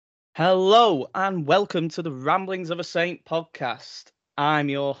Hello and welcome to the Ramblings of a Saint podcast. I'm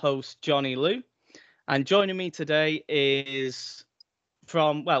your host, Johnny Lou, and joining me today is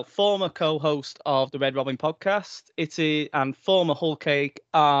former co-host of the Red Robin podcast, and former Hull Cake,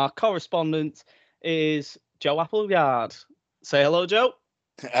 our correspondent is Joe Appleyard. Say hello, Joe.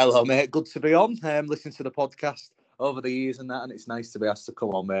 Hello, mate. Good to be on. Listening to the podcast over the years and it's nice to be asked to come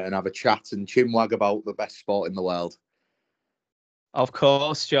on, mate, and have a chat and chinwag about the best sport in the world. Of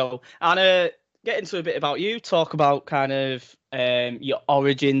course, Joe. And get into a bit about you, talk about kind of your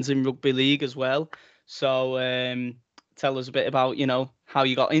origins in rugby league as well. So tell us a bit about, how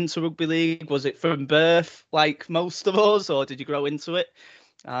you got into rugby league. Was it from birth, like most of us, or did you grow into it?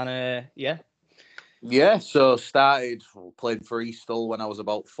 And Yeah, so started playing for Eastall when I was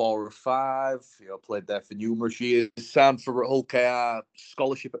about 4 or 5. Played there for numerous years. Signed for Hull KR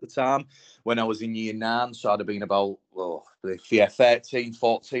scholarship at the time when I was in year 9. So I'd have been about 13,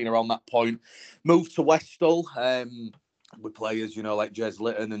 14 around that point. Moved to Westall. With players, like Jez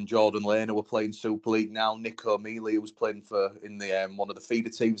Litton and Jordan Lane, who were playing Super League now. Nick O'Mealy, who was playing in the one of the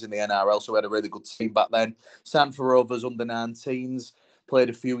feeder teams in the NRL. So we had a really good team back then. Signed for Rovers under 19s. Played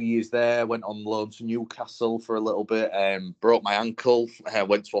a few years there, went on loan to Newcastle for a little bit, broke my ankle,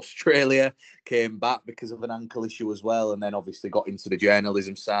 went to Australia, came back because of an ankle issue as well, and then obviously got into the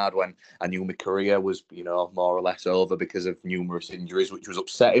journalism side when I knew my career was, more or less over because of numerous injuries, which was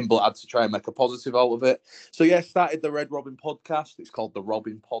upsetting, but I had to try and make a positive out of it. So yeah, started the Red Robin podcast. It's called the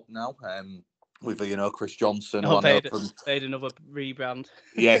Robin Pod now. With Chris Johnson. they had another rebrand.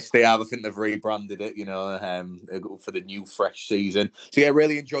 Yes, they have. I think they've rebranded it, for the new fresh season. So yeah,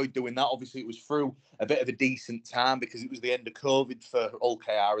 really enjoyed doing that. Obviously, it was through a bit of a decent time because it was the end of COVID for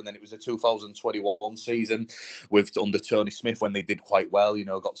OKR, and then it was a 2021 season under Tony Smith when they did quite well.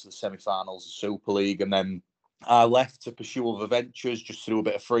 Got to the semi-finals of Super League, and then I left to pursue other ventures, just to do a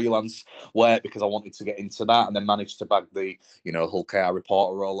bit of freelance work because I wanted to get into that, and then managed to bag the, Hull KR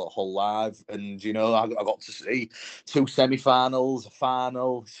reporter role at Hull Live. And, I got to see 2 semi-finals, a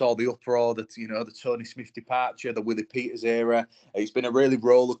final, saw the uproar, the Tony Smith departure, the Willie Peters era. It's been a really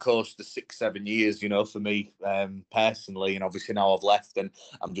roller coaster 6-7 years, for me personally. And obviously now I've left and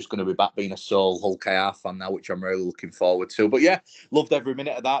I'm just going to be back being a sole Hull KR fan now, which I'm really looking forward to. But yeah, loved every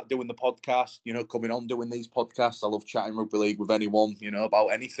minute of that, doing the podcast, coming on, doing these podcasts. I love chatting rugby league with anyone, about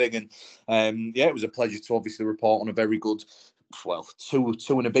anything. And it was a pleasure to obviously report on a very good, 2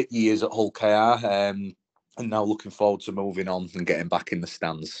 and a bit years at Hull KR. And now looking forward to moving on and getting back in the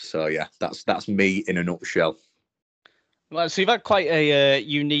stands. So yeah, that's me in a nutshell. Well, so you've had quite a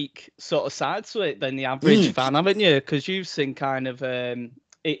unique sort of side to it than the average fan, haven't you? Because you've seen kind of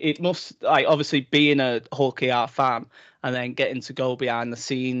it must, like, obviously being a Hull KR fan and then getting to go behind the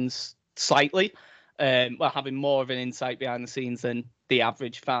scenes slightly. Having more of an insight behind the scenes than the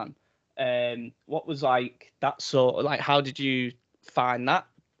average fan. What was like that sort of, like, how did you find that?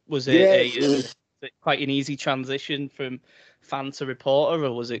 Was it quite an easy transition from fan to reporter,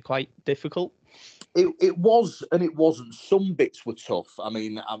 or was it quite difficult? It was and it wasn't. Some bits were tough. I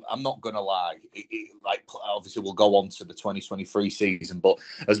mean, I'm not going to lie. Obviously, we'll go on to the 2023 season, but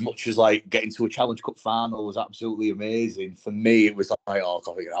as much as like getting to a Challenge Cup final was absolutely amazing, for me, it was like, oh,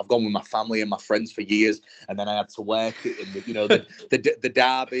 God, I've gone with my family and my friends for years, and then I had to work it in the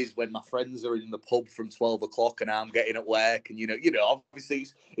derbies when my friends are in the pub from 12 o'clock and I'm getting at work, and obviously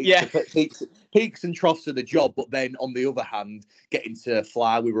it's the peaks and troughs of the job. But then on the other hand, getting to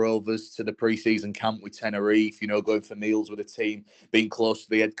fly with Rovers to the pre-season camp with Tenerife, going for meals with the team, being close to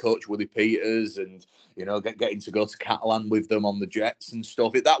the head coach, Willie Peters, and, getting to go to Catalan with them on the jets and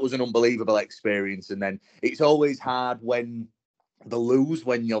stuff. That was an unbelievable experience. And then it's always hard when they lose,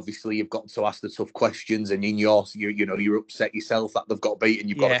 when you've got to ask the tough questions, and you're upset yourself that they've got beaten.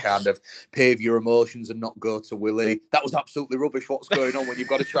 You've got to kind of pave your emotions and not go to Willie. That was absolutely rubbish. What's going on? When you've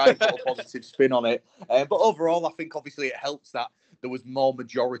got to try and put a positive spin on it. But overall, I think obviously it helps that there was more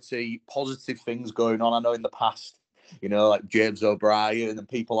majority positive things going on. I know in the past, like James O'Brien and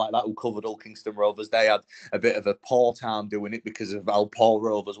people like that who covered Hull Kingston Rovers, they had a bit of a poor time doing it because of how poor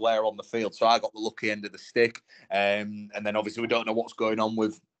Rovers were on the field. So I got the lucky end of the stick. And then obviously we don't know what's going on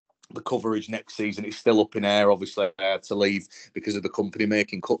with the coverage next season. It's still up in air. Obviously, I had to leave because of the company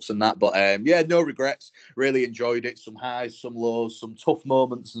making cuts and that. But no regrets. Really enjoyed it. Some highs, some lows, some tough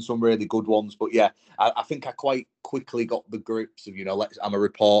moments, and some really good ones. But yeah, I think I quite quickly got the grips of I'm a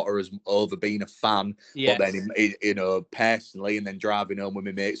reporter as over being a fan. Yes. But then personally, and then driving home with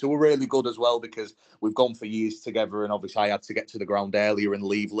my mates. So we're really good as well because we've gone for years together, and obviously I had to get to the ground earlier and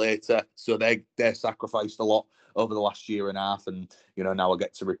leave later. So they're sacrificed a lot over the last year and a half, and now I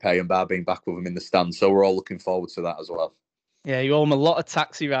get to repay them by being back with them in the stand. So we're all looking forward to that as well. Yeah, you owe them a lot of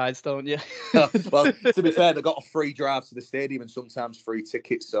taxi rides, don't you? Well, to be fair, they got a free drive to the stadium and sometimes free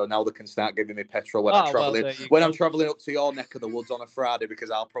tickets, so now they can start giving me petrol when I'm Well, travelling. there you When go. I'm travelling up to your neck of the woods on a Friday,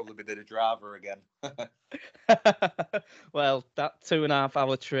 because I'll probably be the driver again. Well, that 2.5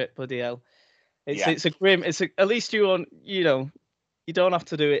 hour trip, bloody hell. Yeah. It's a grim. At least you don't have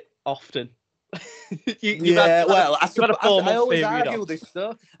to do it often. You've had Yeah, well, you've had a I 4 month always period off. argue this,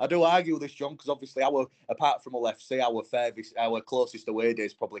 though. I do argue this, John, because obviously apart from Hull FC, our closest away day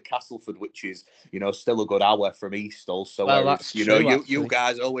is probably Castleford, which is, still a good hour from East Hull. So Well, whereas, that's true, you actually.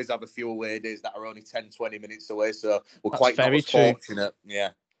 guys always have a few away days that are only 10, 20 minutes away. So we're That's quite not very as true. fortunate.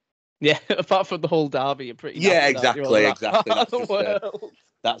 Yeah. Yeah, apart from the whole derby, you're pretty Yeah, happy that you're on the exactly, right part exactly. of the world.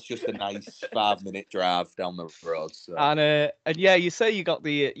 That's just a nice 5 minute drive down the road. So And yeah, you say you got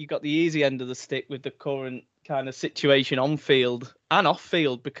the easy end of the stick with the current kind of situation on field and off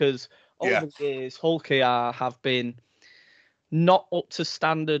field, because yeah. over the years Hull KR have been not up to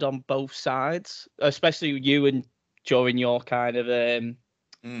standard on both sides, especially you and during your kind of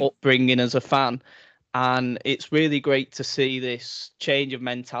upbringing as a fan. And it's really great to see this change of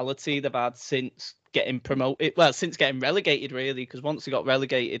mentality they've had since getting promoted. Well, since getting relegated, really, because once they got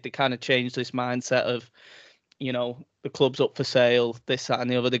relegated, they kind of changed this mindset of, the club's up for sale, this, that, and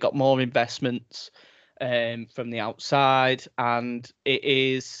the other. They got more investments from the outside, and it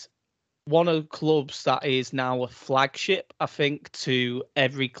is one of the clubs that is now a flagship, I think, to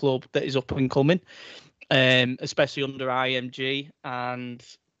every club that is up and coming, especially under IMG. And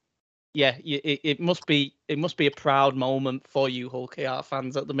yeah, it must be a proud moment for you Hull KR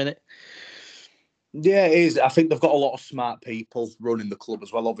fans at the minute. Yeah, it is. I think they've got a lot of smart people running the club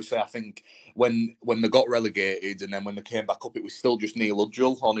as well. Obviously, I think when they got relegated and then when they came back up, it was still just Neil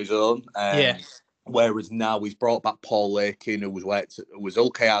Udgell on his own. Yeah. Whereas now he's brought back Paul Lakin, who was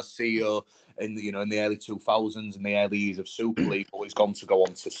OKR's CEO in the early 2000s and the early years of Super League, but he's gone to go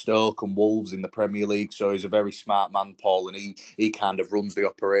on to Stoke and Wolves in the Premier League. So he's a very smart man, Paul, and he kind of runs the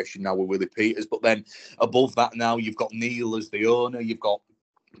operation now with Willie Peters. But then above that now, you've got Neil as the owner, you've got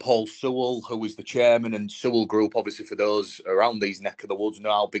Paul Sewell, who is the chairman, and Sewell Group, obviously for those around these neck of the woods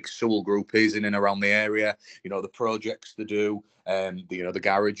know how big Sewell Group is in and around the area. The projects they do, the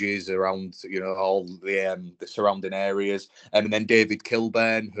garages around, all the surrounding areas. And then David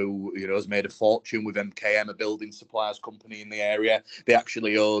Kilburn, who, has made a fortune with MKM, a building suppliers company in the area. They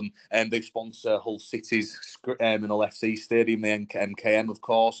actually own and they sponsor Hull City's and Hull FC Stadium, the MKM, of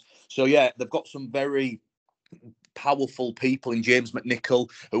course. So, yeah, they've got some very powerful people in James McNichol,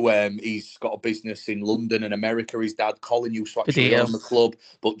 who he's got a business in London and America. His dad, Colin, used to actually own the club.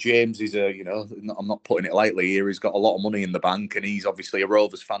 But James is I'm not putting it lightly here. He's got a lot of money in the bank, and he's obviously a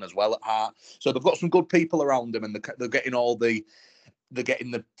Rovers fan as well at heart. So they've got some good people around them, and they're getting they're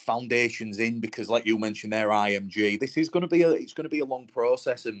getting the foundations in because, like you mentioned there, IMG. This is going to be a long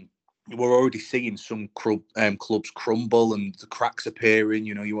process, and we're already seeing some clubs crumble and the cracks appearing.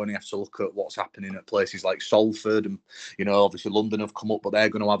 You only have to look at what's happening at places like Salford and, obviously London have come up, but they're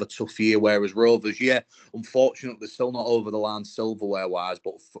going to have a tough year. Whereas Rovers, unfortunately, they're still not over the line silverware-wise,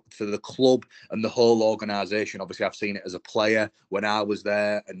 but for the club and the whole organisation, obviously I've seen it as a player when I was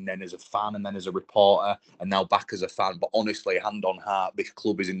there, and then as a fan, and then as a reporter, and now back as a fan. But honestly, hand on heart, this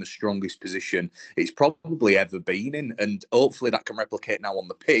club is in the strongest position it's probably ever been in, and hopefully that can replicate now on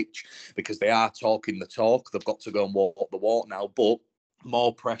the pitch, because they are talking the talk. They've got to go and walk the walk now, but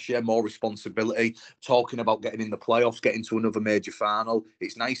more pressure, more responsibility, talking about getting in the playoffs, getting to another major final.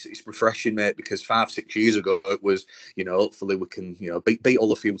 It's nice, it's refreshing, mate, because 5-6 years ago it was, hopefully we can, beat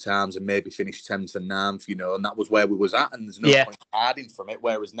all a few times and maybe finish 10th and 9th, and that was where we was at, and there's no point hiding from it.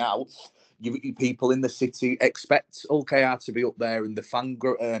 Whereas now, you people in the city expect OKR to be up there, and the fan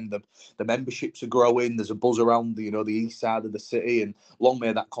and the memberships are growing. There's a buzz around the east side of the city, and long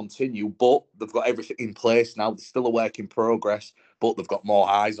may that continue. But they've got everything in place now. There's still a work in progress, but they've got more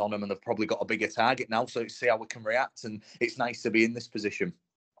eyes on them, and they've probably got a bigger target now. So see how we can react, and it's nice to be in this position.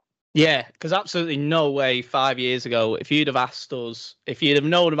 Yeah, because absolutely no way 5 years ago, if you'd have asked us, if you'd have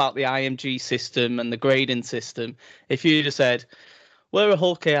known about the IMG system and the grading system, if you'd have said, where a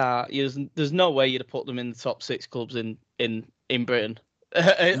Hull KR, there's no way you'd have put them in the top 6 clubs in Britain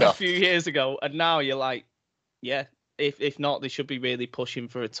a few years ago. And now you're like, yeah, if not, they should be really pushing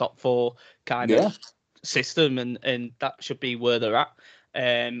for a top 4 kind of system, and that should be where they're at.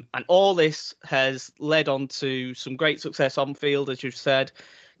 And all this has led on to some great success on field, as you've said,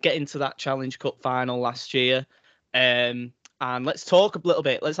 getting to that Challenge Cup final last year. And let's talk a little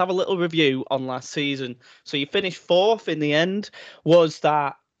bit. Let's have a little review on last season. So you finished 4th in the end. Was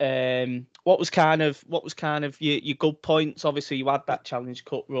that What was kind of your good points? Obviously, you had that Challenge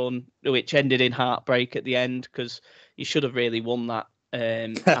Cup run, which ended in heartbreak at the end because you should have really won that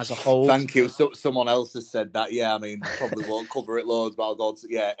as a whole. Thank you. So, someone else has said that. Yeah, I mean, probably won't cover it loads, but I'll go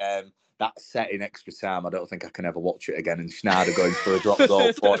to, that set in extra time, I don't think I can ever watch it again. And Schneider going for a drop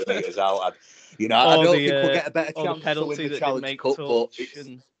goal 40 metres out. I don't think we'll get a better chance to win the Challenge Cup, but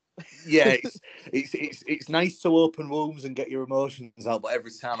it's nice to open wounds and get your emotions out. But every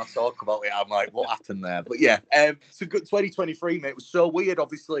time I talk about it, I'm like, what happened there? But yeah, it's a good 2023, mate. It was so weird.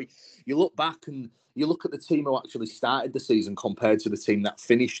 Obviously, you look back and you look at the team who actually started the season compared to the team that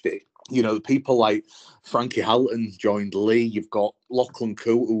finished it. You know, people like Frankie Halton joined Lee. You've got Lachlan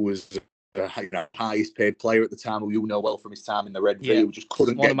Coote, who was the highest paid player at the time, who you know well from his time in the Red V, who just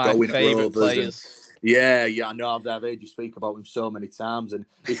couldn't get going at Rovers. Yeah, I know. I've heard you speak about him so many times. And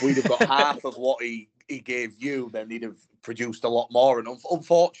if we'd have got half of what he gave you, then he'd have produced a lot more. And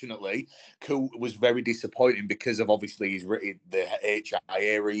unfortunately, Coote was very disappointing because of obviously the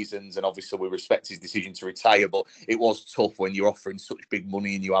HIA reasons, and obviously we respect his decision to retire. But it was tough when you're offering such big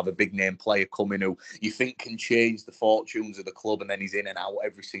money and you have a big name player coming who you think can change the fortunes of the club, and then he's in and out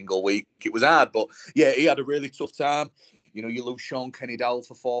every single week. It was hard, but yeah, he had a really tough time. You know, you lose Sean Kenny-Dowell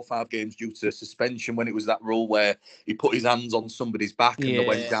for 4 or 5 games due to suspension when it was that rule where he put his hands on somebody's back and they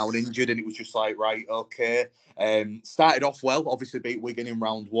went down injured, and it was just like, right, okay. Started off well, obviously beat Wigan in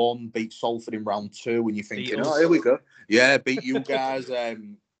round 1, beat Salford in round 2, and you're thinking, here we go. Yeah, beat you guys.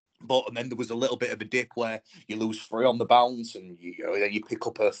 And then there was a little bit of a dip where you lose 3 on the bounce, and then you pick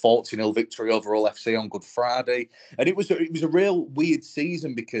up a 40-0 victory over Hull FC on Good Friday. And it was a real weird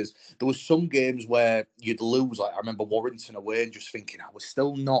season because there was some games where you'd lose. Like I remember Warrington away and just thinking,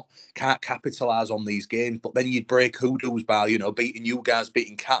 can't capitalise on these games. But then you'd break hoodoos by, beating you guys,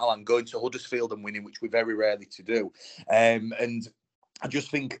 beating Catalan, going to Huddersfield and winning, which we're very rarely to do. And I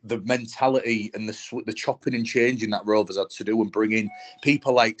just think the mentality and the chopping and changing that Rovers had to do, and bringing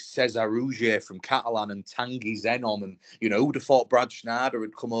people like Cesar Rougier from Catalan and Tanguy Zenon, and who'd have thought Brad Schneider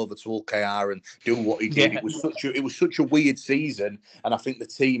had come over to UKR and do what he did. It was such a weird season, and I think the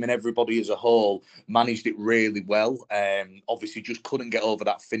team and everybody as a whole managed it really well. Obviously, just couldn't get over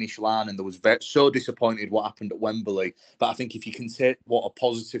that finish line, and there was so disappointed what happened at Wembley. But I think if you can take what a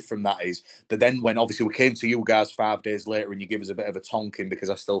positive from that is that then when obviously we came to you guys 5 days later and you give us a bit of a tonk, because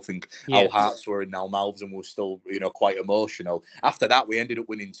I still think our hearts were in our mouths and we were still, quite emotional. After that, we ended up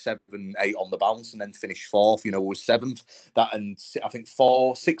winning 7-8 on the bounce and then finished 4th. We were 7th. That, and I think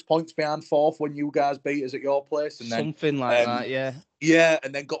 6 points behind 4th when you guys beat us at your place, and then something like that. Yeah,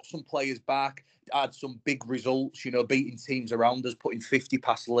 and then got some players back. Had some big results, beating teams around us, putting 50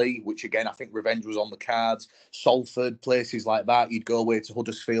 past Lee, which again, I think revenge was on the cards. Salford, places like that. You'd go away to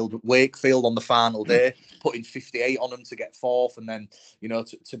Huddersfield, Wakefield on the final day, putting 58 on them to get 4th. And then,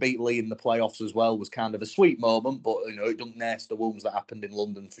 to beat Lee in the playoffs as well was kind of a sweet moment, but, it doesn't nurse the wounds that happened in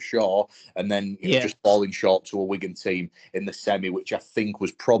London for sure. And then just falling short to a Wigan team in the semi, which I think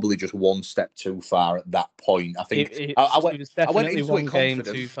was probably just one step too far at that point. I think it was definitely one game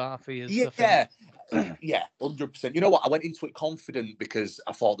too far for you. Yeah, 100%. You know what? I went into it confident because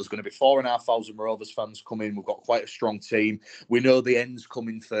I thought there's going to be 4,500 Rovers fans coming. We've got quite a strong team. We know the end's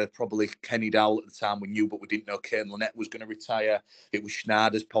coming for probably Kenny-Dowell at the time we knew, but we didn't know Kane Lynette was going to retire. It was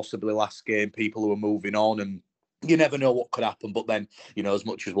Schneider's possibly last game, people who were moving on, and you never know what could happen. But then, as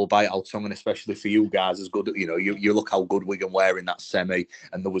much as we'll bite our tongue, and especially for you guys, as good, you look how good Wigan were in that semi,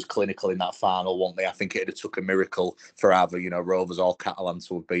 and there was clinical in that final, weren't they? I think it had took a miracle for either, Rovers or Catalan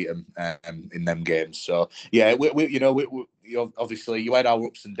to have beaten in them games. So yeah, we obviously you had our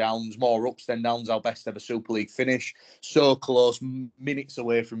ups and downs, more ups than downs. Our best ever Super League finish, so close, minutes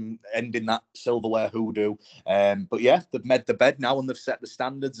away from ending that silverware hoodoo. But yeah, they've made the bed now and they've set the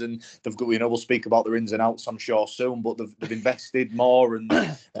standards, and they've got, we'll speak about their ins and outs, I'm sure, soon. But they've invested more, and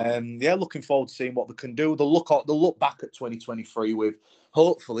looking forward to seeing what they can do. They'll look back at 2023 with,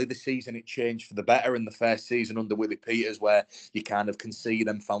 hopefully, the season it changed for the better in the first season under Willie Peters, where you kind of can see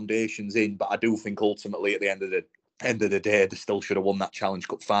them foundations in. But I do think ultimately, at the end of the day, they still should have won that Challenge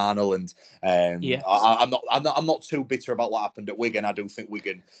Cup final. And I'm not too bitter about what happened at Wigan. I do think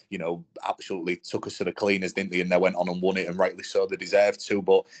Wigan, absolutely took us to the cleaners, didn't they? And they went on and won it, and rightly so, they deserved to.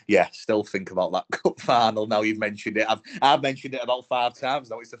 But yeah, still think about that cup final. Now you've mentioned it. I've mentioned it about 5 times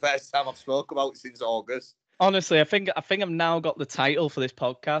now. It's the first time I've spoke about it since August. Honestly, I think I've now got the title for this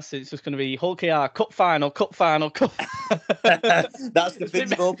podcast. It's just going to be Hull KR Cup Final, Cup Final, Cup. That's the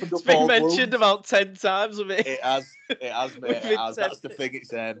thing. It's been mentioned about 10 times with it. It has, mate. It has. That's the thing.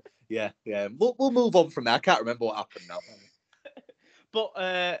 It's yeah. We'll move on from there. I can't remember what happened now.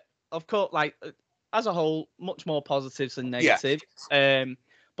 But of course, like as a whole, much more positives than negatives.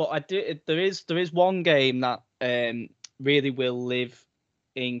 But but I do. There is one game that really will live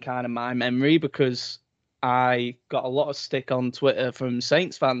in kind of my memory because I got a lot of stick on Twitter from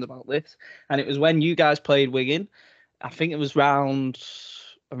Saints fans about this, and it was when you guys played Wigan. I think it was around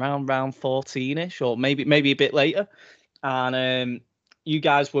round 14ish, or maybe a bit later, and you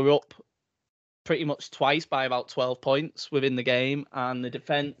guys were up pretty much twice by about 12 points within the game, and the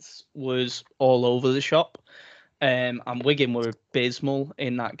defence was all over the shop. And Wigan were abysmal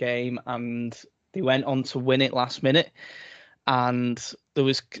in that game, and they went on to win it last minute. And there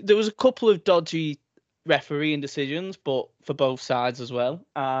was a couple of dodgy refereeing decisions, but for both sides as well.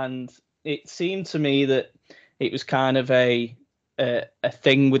 And it seemed to me that it was kind of a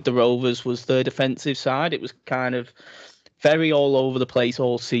thing with the Rovers was the defensive side. It was kind of very all over the place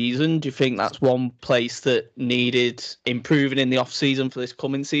all season. Do you think that's one place that needed improving in the off season for this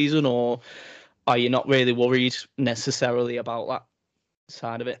coming season, or are you not really worried necessarily about that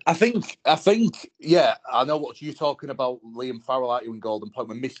side of it? I think, yeah, I know what you're talking about. Liam Farrell out in Golden Point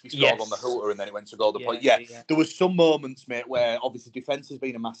when Misky scored on the hooter and then it went to Golden Point. Yeah, there was some moments, mate, where obviously defence has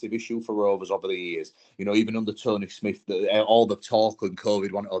been a massive issue for Rovers over the years. You know, even under Tony Smith, all the talk and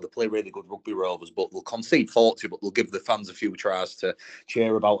COVID wanted, they play really good rugby, Rovers, but they'll concede 40, but they'll give the fans a few tries to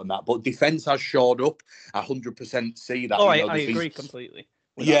cheer about and that. But defence has shored up. I 100% see that. Oh, I agree completely.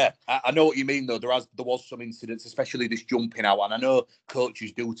 Yeah, I know what you mean, though. There was some incidents, especially this jumping out. And I know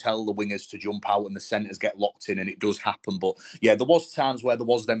coaches do tell the wingers to jump out and the centres get locked in, and it does happen. But, yeah, there was times where there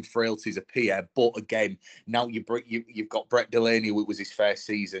was them frailties appear. But, again, now you've got Brett Delaney, who was his first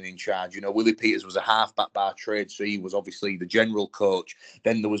season in charge. You know, Willie Peters was a half-back by trade, so he was obviously the general coach.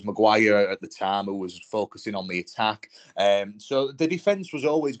 Then there was Maguire at the time, who was focusing on the attack. So the defence was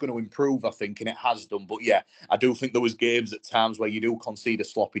always going to improve, I think, and it has done. But, yeah, I do think there was games at times where you do concede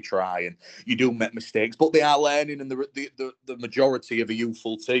a sloppy try and you do make mistakes, but they are learning, and the majority of a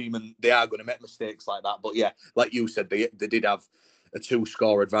youthful team, and they are going to make mistakes like that. But yeah, like you said, they did have a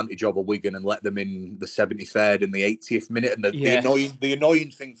 2-score advantage over Wigan and let them in the 73rd and the 80th minute. And the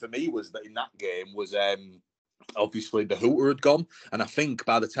annoying thing for me was that in that game was obviously the hooter had gone, and I think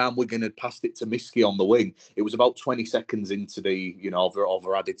by the time Wigan had passed it to Misky on the wing, it was about 20 seconds into the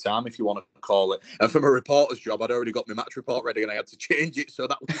over added time, if you want to call it. And from a reporter's job, I'd already got my match report ready and I had to change it, so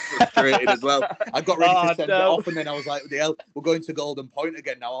that was frustrating as well. I got ready to send it off, and then I was like, the hell, we're going to Golden Point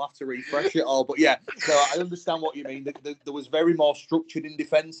again now, I'll have to refresh it all. But yeah, so I understand what you mean. There was very more structured in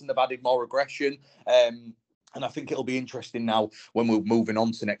defence, and they've added more aggression. And I think it'll be interesting now when we're moving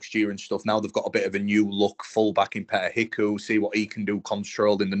on to next year and stuff. Now they've got a bit of a new look fullback in Peter Hiku, see what he can do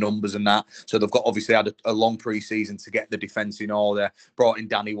controlling the numbers and that. So they've got obviously had a long pre-season to get the defence in order. Brought in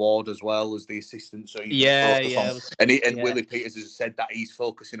Danny Ward as well as the assistant. So Willie Peters has said that he's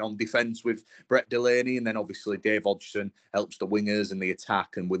focusing on defence with Brett Delaney, and then obviously Dave Hodgson helps the wingers and the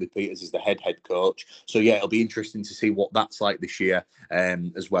attack, and Willie Peters is the head coach. So yeah, it'll be interesting to see what that's like this year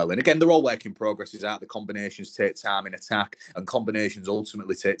as well. And again, they're all work in progresses out. The combination take time in attack, and combinations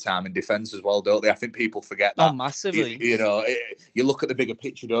ultimately take time in defence as well, don't they? I think people forget that. Oh, massively. You look at the bigger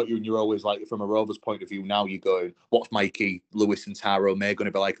picture, don't you? And you're always like, from a Rovers point of view, now you're going, what's Mikey, Lewis and Tyrone May going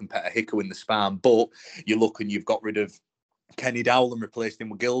to be like, and Peter Hiku in the span? But you look and you've got rid of Kenny Dowell and replaced him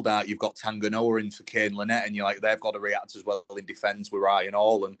with Gildart. You've got Tanganoa in for Kane Lynette, and you're like, they've got to react as well in defence with Ryan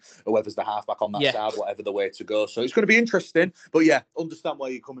Hall and whoever's the halfback on that side, whatever the way to go. So it's going to be interesting. But yeah, understand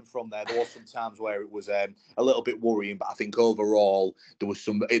where you're coming from there. There was some times where it was a little bit worrying, but I think overall there was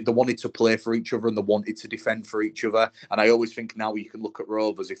they wanted to play for each other and they wanted to defend for each other. And I always think now you can look at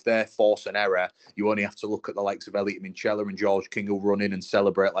Rovers, if they force an error, you only have to look at the likes of Elliot Minchella and George King who run in and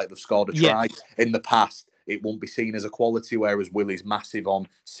celebrate like they've scored a try. In the past, it won't be seen as a quality, whereas Willie's massive on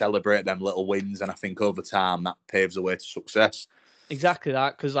celebrate them little wins, and I think over time that paves the way to success. Exactly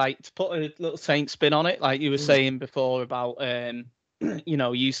that, because like to put a little Saint spin on it, like you were saying before about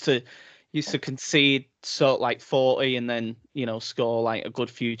used to concede sort of like 40 and then score like a good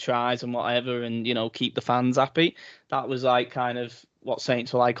few tries and whatever, and keep the fans happy. That was like kind of what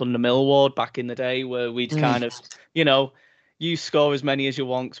Saints were like under Millward back in the day, where we'd kind of you score as many as you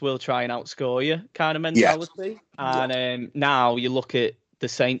want, 'cause we'll try and outscore you kind of mentality. Yeah. And now you look at the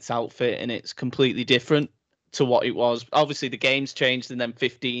Saints outfit and it's completely different to what it was. Obviously, the game's changed in them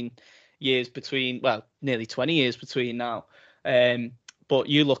 15 years between, well, nearly 20 years between now. But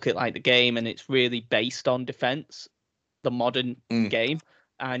you look at like the game and it's really based on defence, the modern game.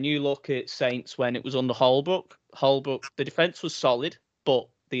 And you look at Saints when it was under Holbrook, the defence was solid, but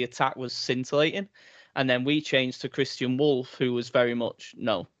the attack was scintillating. And then we changed to Christian Wolff, who was very much,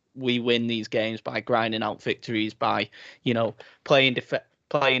 no, we win these games by grinding out victories, by, playing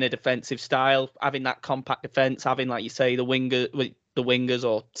a defensive style, having that compact defence, having, like you say, the the wingers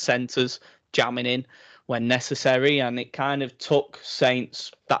or centres jamming in when necessary, and it kind of took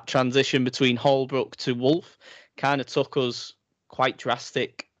Saints, that transition between Holbrook to Wolf kind of took us quite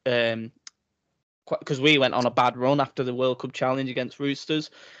drastic, because we went on a bad run after the World Cup challenge against Roosters,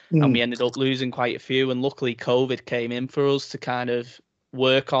 and we ended up losing quite a few, and luckily COVID came in for us to kind of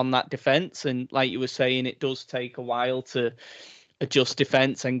work on that defence. And like you were saying, it does take a while to adjust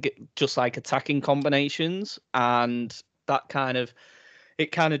defence and get just like attacking combinations, and that kind of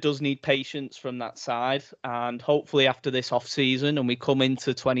does need patience from that side. And hopefully after this off season and we come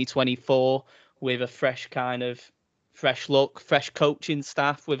into 2024 with a fresh look, fresh coaching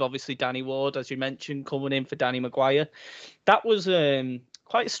staff, with obviously Danny Ward, as you mentioned, coming in for Danny Maguire. That was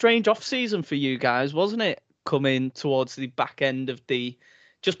quite a strange off season for you guys, wasn't it? Coming towards the back end of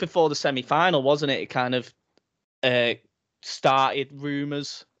just before the semi-final, wasn't it? It kind of started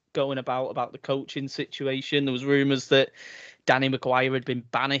rumours going about the coaching situation. There was rumours that Danny Maguire had been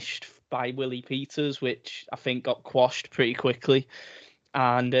banished by Willie Peters, which I think got quashed pretty quickly.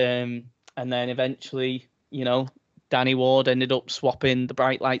 And then eventually, Danny Ward ended up swapping the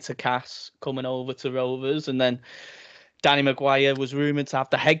bright lights of Cass, coming over to Rovers, and then Danny Maguire was rumoured to have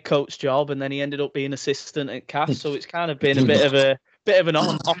the head coach job, and then he ended up being assistant at Cass. So it's kind of been a bit of an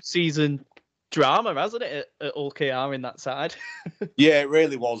off-season drama, hasn't it, at OKR in that side? Yeah, it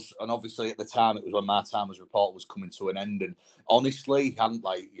really was. And obviously at the time, it was when my time as reporter was coming to an end. And honestly,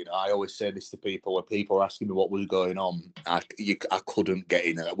 I always say this to people, when people are asking me what was going on, I couldn't get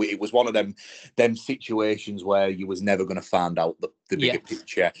in it. It was one of them situations where you was never going to find out the bigger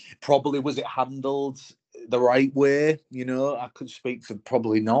picture. Probably was it handled the right way? I could speak for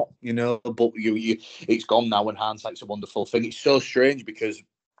probably not, but it's gone now, and hindsight's a wonderful thing. It's so strange because,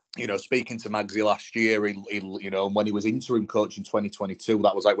 speaking to Magsy last year, he when he was interim coach in 2022,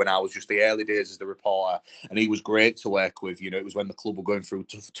 that was like when I was just the early days as the reporter, and he was great to work with. It was when the club were going through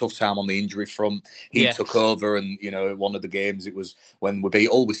a tough time on the injury front. He took over, and, one of the games, it was when we beat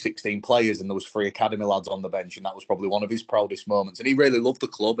Hull with 16 players, and there was 3 academy lads on the bench, and that was probably one of his proudest moments. And he really loved the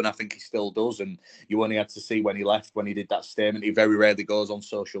club, and I think he still does. And you only had to see when he left, when he did that statement. He very rarely goes on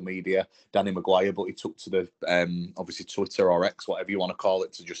social media, Danny Maguire, but he took to the obviously Twitter or X, whatever you want to call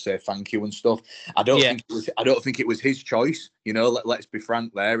it, to just say thank you and stuff. I don't think it was his choice. Let's be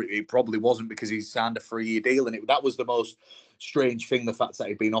frank there. It probably wasn't, because he signed a 3-year deal, and that was the most strange thing, the fact that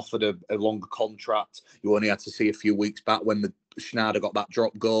he'd been offered a longer contract. You only had to see a few weeks back when the Schneider got that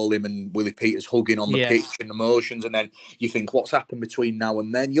drop goal, him and Willie Peters hugging on the pitch and emotions, and then you think, what's happened between now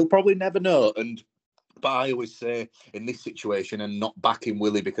and then? You'll probably never know. But I always say, in this situation, and not backing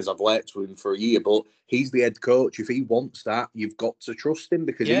Willie because I've worked with him for a year, but he's the head coach. If he wants that, you've got to trust him,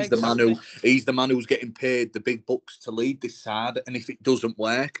 because he's the man who's getting paid the big bucks to lead this side. And if it doesn't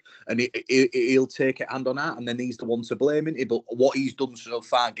work, and he'll take it hand on heart, and then he's the one to blame, isn't he? But what he's done so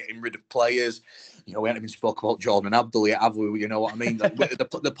far, getting rid of players, we haven't even spoke about Jordan Abdul yet, have we? You know what I mean?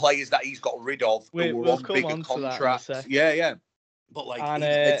 The players that he's got rid of who were on bigger contracts. Yeah. But he's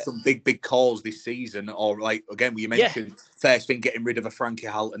made some big calls this season. Or again, you mentioned first thing, getting rid of a Frankie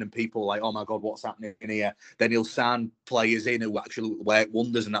Halton, and people like, oh my God, what's happening here? Then he'll sign players in who actually work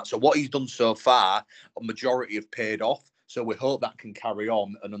wonders and that. So what he's done so far, a majority have paid off. So we hope that can carry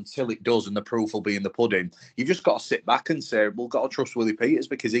on. And until it does, and the proof will be in the pudding, you've just got to sit back and say, we've got to trust Willie Peters,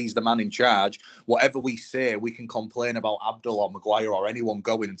 because he's the man in charge. Whatever we say, we can complain about Abdul or Maguire or anyone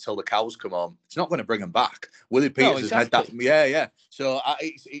going until the cows come home. It's not going to bring them back. Willie Peters has had that. Yeah. So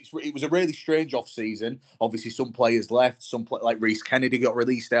it was a really strange off-season. Obviously, some players left. Like Reece Kennedy got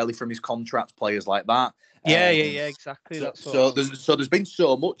released early from his contract, players like that. Yeah, exactly. So there's been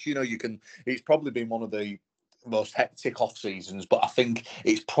so much, it's probably been one of the most hectic off seasons, but I think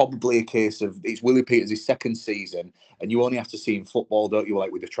it's probably a case of it's Willie Peters' second season, and you only have to see in football, don't you,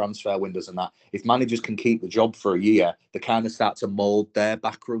 like with the transfer windows and that, if managers can keep the job for a year, they kind of start to mould their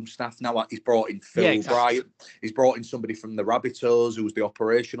backroom staff. Now he's brought in Phil Bryant, he's brought in somebody from the Rabbitohs who's the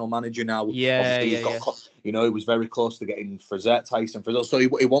operational manager now. He was very close to getting Tyson Frizette, so he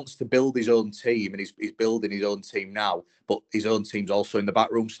wants to build his own team, and he's building his own team now, but his own team's also in the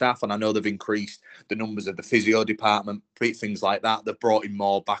backroom staff, and I know they've increased the numbers of the physio department, things like that. They've brought in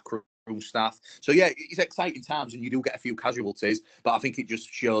more backroom staff. So it's exciting times, and you do get a few casualties, but I think it just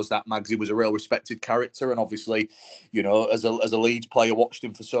shows that Magsy was a real respected character, and obviously, as a Leeds player, watched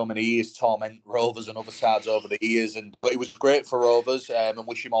him for so many years torment Rovers and other sides over the years, but it was great for Rovers, and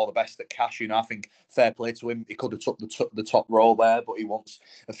wish him all the best at Cash. I think fair play to him. He could have took the top role there, but he wants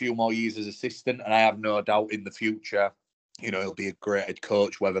a few more years as assistant, and I have no doubt in the future He'll be a great head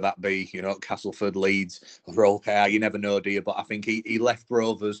coach, whether that be, Castleford, Leeds, or OKR. You never know, do you? But I think he left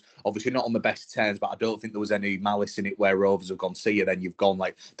Rovers, obviously not on the best terms, but I don't think there was any malice in it where Rovers have gone, see you, then you've gone.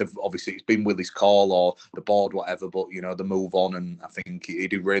 Like, obviously it's been Willie's call or the board, whatever, but, the move on. And I think he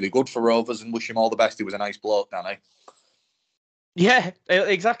did really good for Rovers and wish him all the best. He was a nice bloke, Danny. Yeah,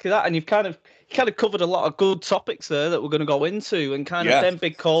 exactly that. And you've kind of covered a lot of good topics there that we're going to go into. And kind of them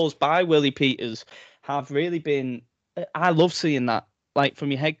big calls by Willie Peters have really been... I love seeing that, like from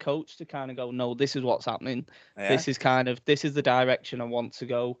your head coach to kind of go, no, this is what's happening. Yeah. This is the direction I want to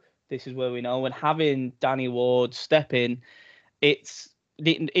go. This is where we know. And having Danny Ward step in,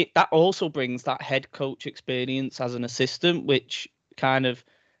 that also brings that head coach experience as an assistant, which kind of,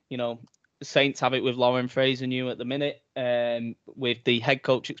 the Saints have it with Lauren Fraser-New at the minute. With the head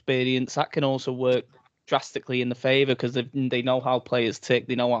coach experience, that can also work drastically in the favour because they know how players tick,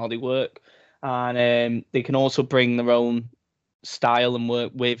 they know how they work. And they can also bring their own style and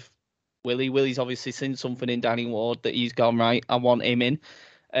work with Willie. Willie's obviously seen something in Danny Ward that he's gone, right, I want him in.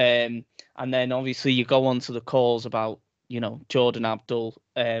 And then obviously you go on to the calls about, Jordan Abdul.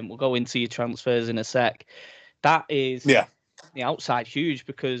 We'll go into your transfers in a sec. That is the outside huge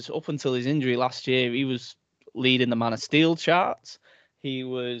because up until his injury last year, he was leading the Man of Steel charts. He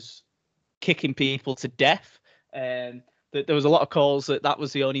was kicking people to death. There was a lot of calls that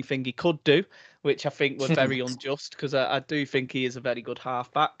was the only thing he could do, which I think were very unjust because I do think he is a very good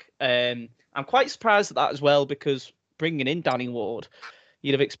halfback. I'm quite surprised at that as well because bringing in Danny Ward,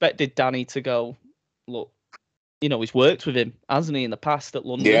 you'd have expected Danny to go, look, he's worked with him, hasn't he, in the past at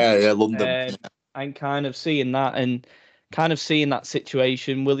London? Yeah, London. I'm kind of seeing that and kind of seeing that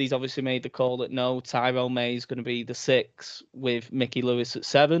situation. Willie's obviously made the call that no, Tyrone May is going to be the 6 with Mickey Lewis at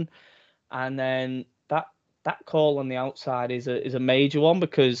 7. And then that call on the outside is a major one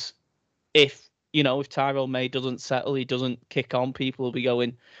because if Tyrone May doesn't settle, he doesn't kick on, people will be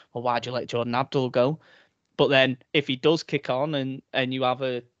going, well, why'd you let Jordan Abdul go? But then if he does kick on and you have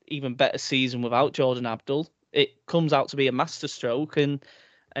a even better season without Jordan Abdul, it comes out to be a masterstroke and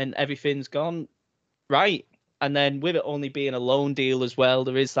everything's gone right. And then with it only being a loan deal as well,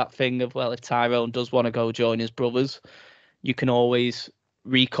 there is that thing of, well, if Tyrone does want to go join his brothers, you can always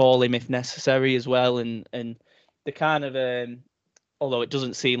recall him if necessary as well. And the kind of, although it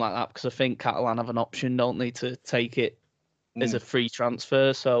doesn't seem like that because I think Catalan have an option, don't they, to take it as a free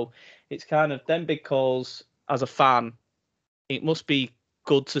transfer. So it's kind of them big calls as a fan. It must be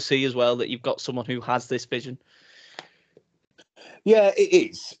good to see as well that you've got someone who has this vision. Yeah, it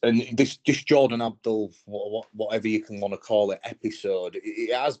is. And this Jordan Abdul, whatever you can want to call it, episode,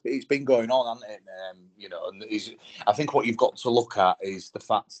 it's been going on, hasn't it? And I think what you've got to look at is the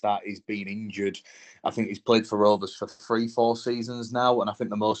fact that he's been injured. I think he's played for Rovers for 3-4 seasons now, and I think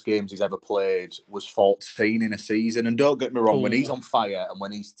the most games he's ever played was 14 in a season. And don't get me wrong, when he's on fire and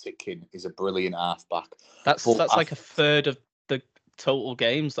when he's ticking, he's a brilliant halfback. That's like a third of the total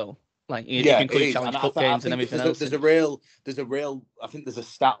games, though. Like you include Challenge Cup games and everything else. There's a real. I think there's a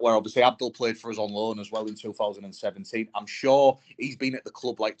stat where obviously Abdul played for us on loan as well in 2017. I'm sure he's been at the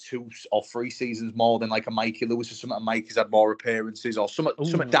club like 2 or 3 seasons more than like a Mikey Lewis or something. And Mikey's had more appearances or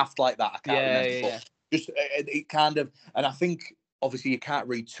something daft like that. I can't remember. But just it kind of, and I think obviously you can't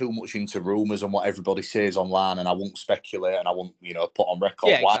read too much into rumours and what everybody says online, and I won't speculate and I won't put on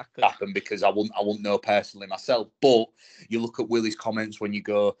record why it happened because I won't know personally myself. But you look at Willie's comments when you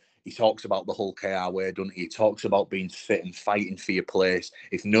go. He talks about the whole KR way, doesn't he? He talks about being fit and fighting for your place.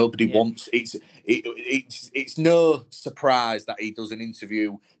 If nobody wants, it's no surprise that he does an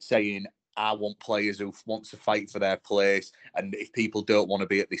interview saying, I want players who want to fight for their place. And if people don't want to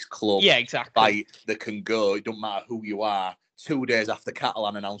be at this club, fight, they can go. It doesn't matter who you are. 2 days after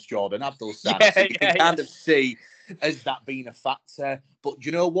Catalan announced Jordan Abdul signed. So you can kind of see as that being a factor. But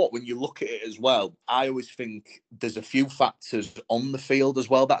you know what? When you look at it as well, I always think there's a few factors on the field as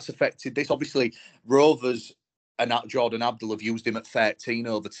well that's affected this. Obviously, Rovers and Jordan Abdul have used him at 13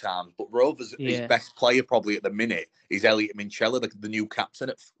 over time. But Rovers, his best player probably at the minute is Elliot Minchella, the new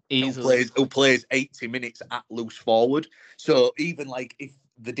captain, who plays 80 minutes at loose forward. So even like if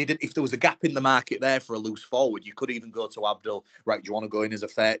there was a gap in the market there for a loose forward, you could even go to Abdul, right, do you want to go in as a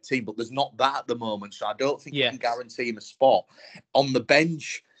 13? But there's not that at the moment, so I don't think you can guarantee him a spot. On the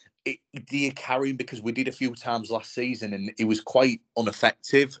bench, do you carry him? Because we did a few times last season and he was quite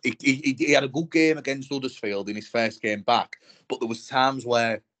ineffective. He had a good game against Huddersfield in his first game back, but there was times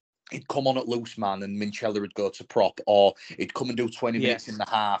where he'd come on at loose man and Minchella would go to prop, or he'd come and do 20 minutes in the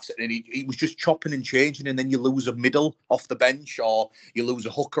halves, and he was just chopping and changing, and then you lose a middle off the bench, or you lose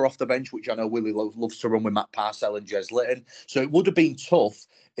a hooker off the bench, which I know Willie loves to run with Matt Parcell and Jez Litton. So it would have been tough.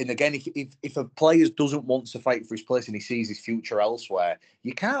 And again, if a player doesn't want to fight for his place and he sees his future elsewhere,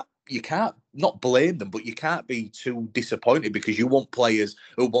 you can't not blame them, but you can't be too disappointed, because you want players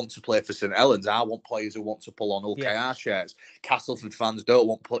who want to play for St Helens. I want players who want to pull on OKR shirts. Castleford fans don't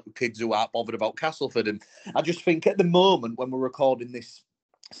want kids who aren't bothered about Castleford. And I just think at the moment, when we're recording this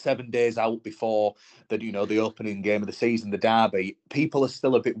 7 days out before the opening game of the season, the derby, people are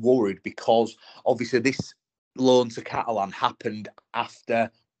still a bit worried, because obviously this loan to Catalan happened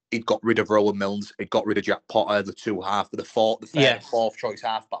after he'd got rid of Rowan Milnes, he'd got rid of Jack Potter, the fourth choice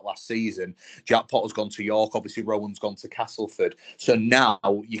halfback last season. Jack Potter's gone to York, obviously Rowan's gone to Castleford. So now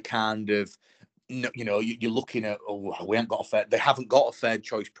you kind of, you're looking at, they haven't got a third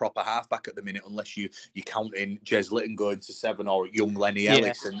choice proper halfback at the minute, unless you count in Jez Litton going to 7, or young Lenny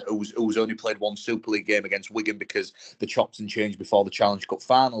Ellison, who's only played one Super League game against Wigan because the chopped and changed before the Challenge Cup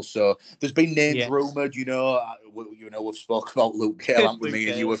final. So there's been names rumoured, we've spoke about Luke Gale, haven't we, me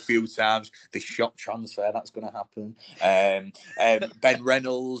and you a few times. This shop transfer, that's going to happen. Ben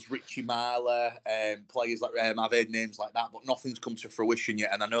Reynolds, Richie Marler, players like I've heard names like that, but nothing's come to fruition yet.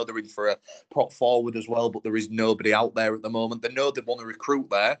 And I know they're in for a prop forward as well, but there is nobody out there at the moment. They know they want to recruit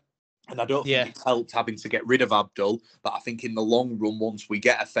there. And I don't think it's helped having to get rid of Abdul. But I think in the long run, once we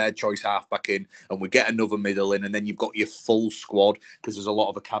get a third choice halfback in and we get another middle in, and then you've got your full squad, because there's a lot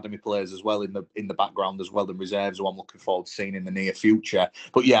of academy players as well in the background as well, and reserves who I'm looking forward to seeing in the near future.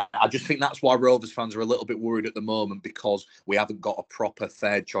 But yeah, I just think that's why Rovers fans are a little bit worried at the moment, because we haven't got a proper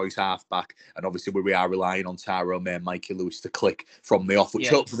third choice halfback. And obviously we are relying on Tyrone May and Mikey Lewis to click from the off, which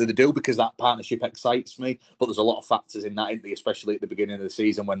hopefully they do, because that partnership excites me. But there's a lot of factors in that, especially at the beginning of the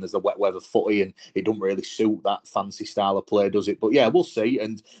season when there's the wet weather footy, and it doesn't really suit that fancy style of play, does it? But yeah, we'll see,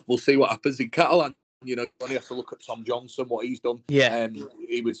 and we'll see what happens in Catalan. You only have to look at Tom Johnson, what he's done.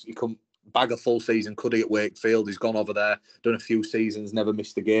 He couldn't bag a full season, could he, at Wakefield? He's gone over there, done a few seasons, never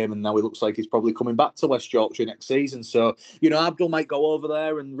missed a game, and now he looks like he's probably coming back to West Yorkshire next season. So, Abdul might go over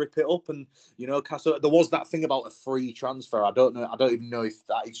there and rip it up. And, Castle, there was that thing about a free transfer. I don't even know if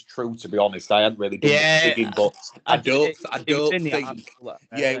that is true, to be honest. I hadn't really done much digging, but I don't think...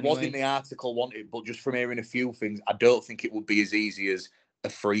 it was in the article, wasn't it? But just from hearing a few things, I don't think it would be as easy as a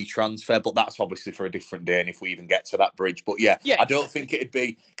free transfer, but that's obviously for a different day, and if we even get to that bridge. But I don't think it'd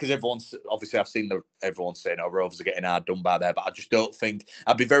be, because I've seen everyone saying, Rovers are getting hard done by there, but I just don't think,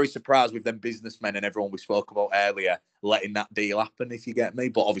 I'd be very surprised with them businessmen and everyone we spoke about earlier letting that deal happen, if you get me.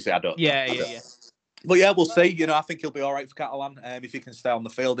 But obviously I don't. But yeah, we'll see. I think he'll be all right for Catalan if he can stay on the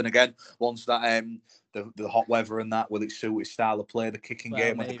field. And again, once that the hot weather and that, will it suit his style of play, the kicking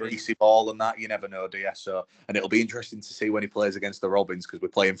game with the greasy ball and that? You never know, do you? So, and it'll be interesting to see when he plays against the Robins, because we're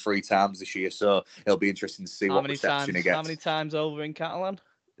playing 3 times this year. So it'll be interesting to see what reception he gets. How many times over in Catalan?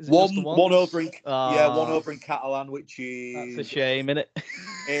 One over in Catalan, which is... That's a shame, isn't it?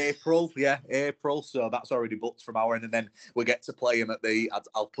 April. So that's already booked from our end, and then we get to play him at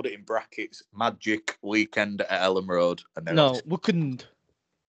I'll put it in brackets, Magic Weekend at Ellen Road. And then Weekend.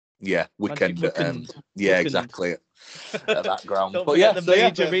 Yeah, Weekend. Exactly. At that ground. Don't forget the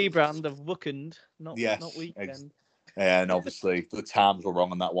major rebrand of Weekend, not Weekend. And obviously the times were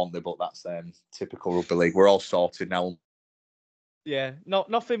wrong on that one, but that's typical rugby league. We're all sorted now. Yeah,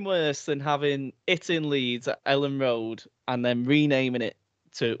 nothing worse than having it in Leeds at Ellen Road and then renaming it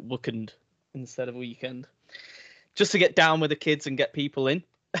to Weekend instead of Weekend, just to get down with the kids and get people in.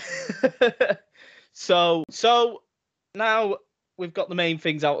 So now we've got the main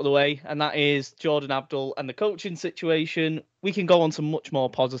things out of the way, and that is Jordan Abdul and the coaching situation. We can go on to much more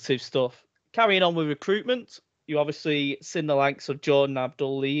positive stuff. Carrying on with recruitment, you obviously seen the likes of Jordan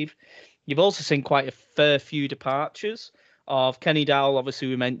Abdul leave. You've also seen quite a fair few departures of Kenny Dowell, obviously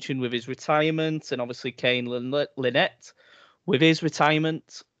we mentioned with his retirement, and obviously Kane Lynette with his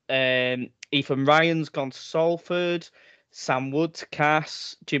retirement. Ethan Ryan's gone to Salford. Sam Wood to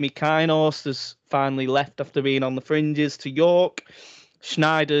Cass. Jimmy Kynhorst has finally left after being on the fringes to York.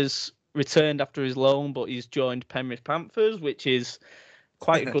 Schneider's returned after his loan, but he's joined Penrith Panthers, which is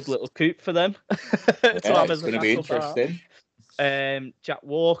quite a good little coup for them. It's going to be interesting. Jack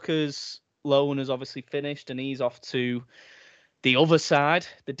Walker's loan has obviously finished, and he's off to the other side,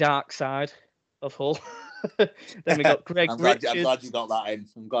 the dark side of Hull. Then we got Greg Richards. I'm glad you got that in.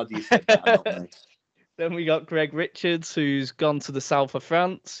 I'm glad you said that. Not me. Then we got Greg Richards, who's gone to the south of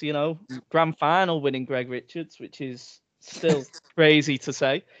France. Grand final winning Greg Richards, which is Still crazy to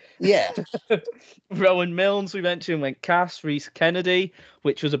say. Yeah. Rowan Milnes, we mentioned, went Cass. Reece Kennedy,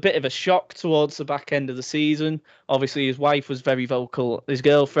 which was a bit of a shock towards the back end of the season. Obviously, his wife was very vocal. His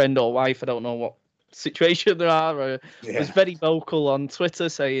girlfriend or wife, I don't know what situation there are, was very vocal on Twitter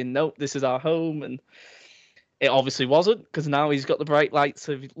saying, nope, this is our home. And it obviously wasn't, because now he's got the bright lights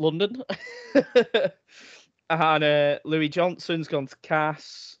of London. And Louis Johnson's gone to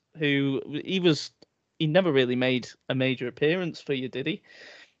Cass, who he never really made a major appearance for you, did he?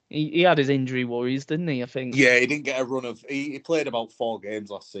 He had his injury worries, didn't he? I think. Yeah, he didn't get a run of. He played about 4 games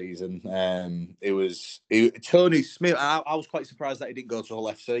last season. Tony Smith. I was quite surprised that he didn't go to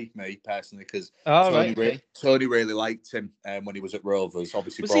Hull FC, me personally, because Tony really liked him when he was at Rovers.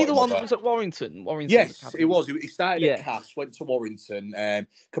 Obviously, was he the one that was at Warrington? Yes, Academy? he was. He started at Cass, went to Warrington,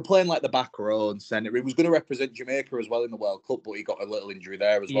 could play in like the back row and centre. He was going to represent Jamaica as well in the World Cup, but he got a little injury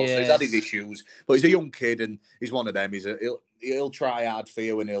there as well. So he's had his issues, but he's a young kid and he's one of them. He'll try hard for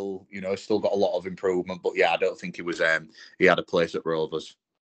you, and he's still got a lot of improvement. But yeah, I don't think he had a place at Rovers.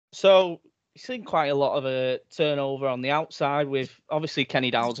 So you've seen quite a lot of a turnover on the outside. With obviously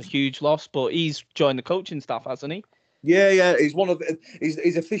Kenny Dowell's a huge loss, but he's joined the coaching staff, hasn't he? Yeah. He's one of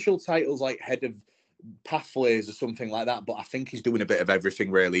his official titles, like head of pathways or something like that. But I think he's doing a bit of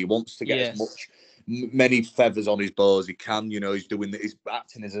everything. Really, he wants to get many feathers on his bow as he can. He's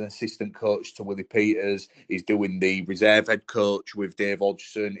acting as an assistant coach to Willie Peters. He's doing the reserve head coach with Dave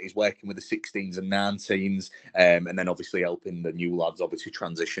Hodgson. He's working with the 16s and 19s, and then obviously helping the new lads obviously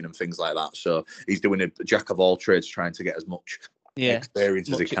transition and things like that. So he's doing a jack of all trades, trying to get as much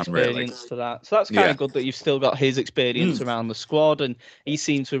experience as he can. To that. So that's kind of good that you've still got his experience around the squad, and he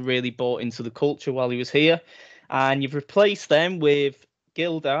seems to have really bought into the culture while he was here. And you've replaced them with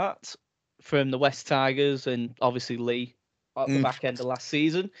Gildart from the West Tigers, and obviously Lee at the back end of last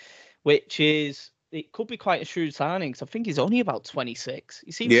season, it could be quite a shrewd signing, because I think he's only about 26.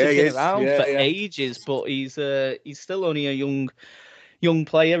 He seems to have been around for ages, but he's still only a young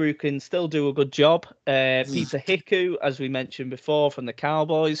player who can still do a good job. Peter Hiku, as we mentioned before, from the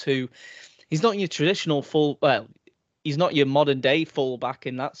Cowboys, who he's not your traditional he's not your modern day fullback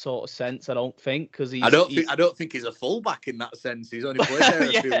in that sort of sense, I don't think, because I don't think he's a fullback in that sense. He's only played there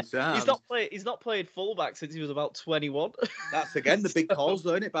a few times. He's not played fullback since he was about 21. That's again the big calls,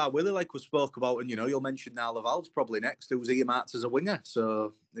 though, isn't it? By Willie, like we spoke about, and you'll mention now Laval's probably next, who's earmarked as a winger.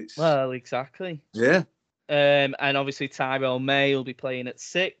 So it's exactly. Yeah. And obviously Tyrell May will be playing at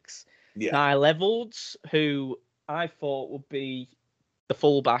 6. Yeah. Niall Evalds, who I thought would be the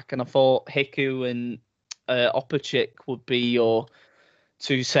fullback, and I thought Hiku and Opachik would be your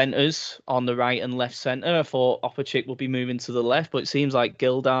 2 centres on the right and left centre. I thought Opachik would be moving to the left, but it seems like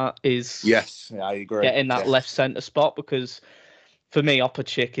Gildart is I agree, getting that left centre spot, because for me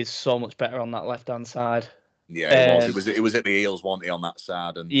Opachik is so much better on that left hand side. Yeah, it was. It was at the Eels, wasn't he, on that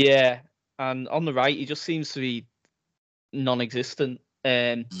side? And on the right he just seems to be non-existent.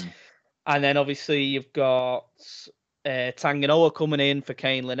 And then obviously you've got Tanganoa coming in for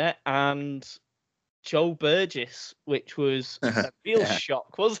Kane Lynette and Joe Burgess, which was a real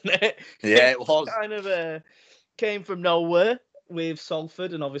shock, wasn't it? Yeah, it was. Kind of came from nowhere with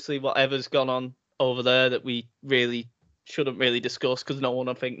Salford, and obviously whatever's gone on over there that we really shouldn't really discuss, because no one,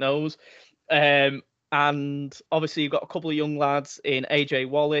 I think, knows. And obviously you've got a couple of young lads in AJ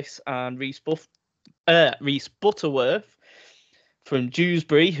Wallace and Reese Butterworth from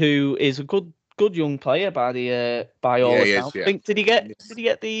Dewsbury, who is a good young player by all accounts. I think did he get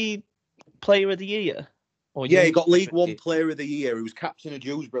the Player of the Year? He got League One Player of the Year. He was captain of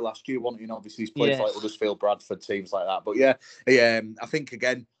Dewsbury last year, wasn't he? And obviously he's played for like Huddersfield, Bradford, teams like that. But I think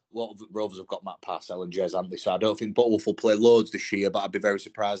again, a lot of the Rovers have got Matt Parcell and Jez, haven't they? So I don't think Butterworth will play loads this year, but I'd be very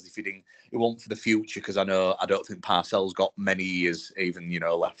surprised if he won't for the future, because I don't think Parcell's got many years even,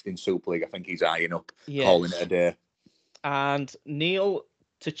 left in Super League. I think he's eyeing up, calling it a day. And Neil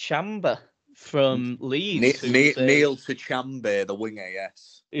Tchamba from Leeds. Neil Tchamba, the winger,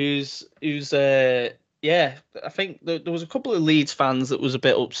 yes. Who's I think there was a couple of Leeds fans that was a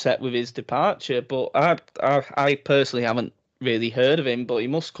bit upset with his departure, but I personally haven't really heard of him, but he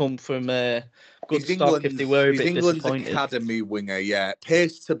must come from good stock if they were a bit disappointed. England's academy winger,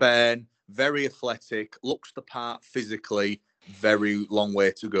 pace to burn, very athletic, looks the part physically, very long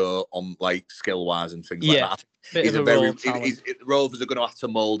way to go on like skill wise and things like that. Rovers are going to have to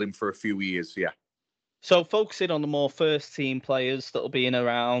mould him for a few years, So focusing on the more first team players that'll be in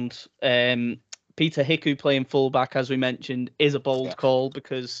around, Peter Hiku playing fullback, as we mentioned, is a bold call,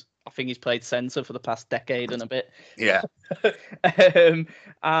 because I think he's played centre for the past decade and a bit. Yeah.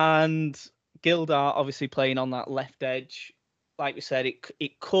 And Gildart obviously playing on that left edge. Like we said,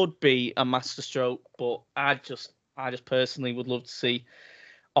 it could be a masterstroke, but I just I just personally would love to see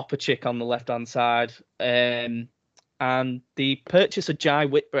Opachik on the left-hand side. And the purchase of Jai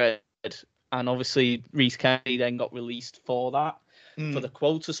Whitbread, and obviously Reece Kennedy then got released for that, for the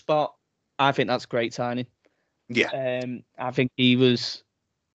quota spot. I think that's a great signing. Yeah. I think he was,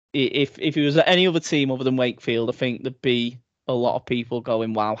 if he was at any other team other than Wakefield, I think there'd be a lot of people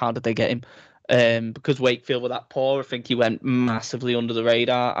going, wow, how did they get him? Because Wakefield were that poor, I think he went massively under the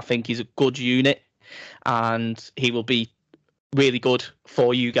radar. I think he's a good unit, and he will be really good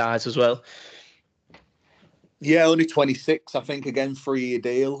for you guys as well. Yeah, only 26, I think, again, 3-year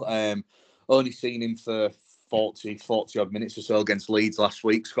deal. Only seen him for 40 odd minutes or so against Leeds last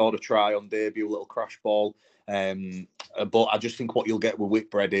week. Scored a try on debut, a little crash ball. But I just think what you'll get with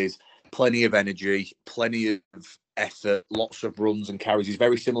Whitbread is plenty of energy, plenty of effort, lots of runs and carries. He's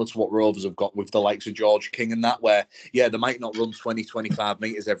very similar to what Rovers have got with the likes of George King and that, where, yeah, they might not run 20, 25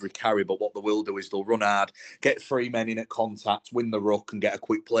 metres every carry, but what they will do is they'll run hard, get 3 men in at contact, win the ruck and get a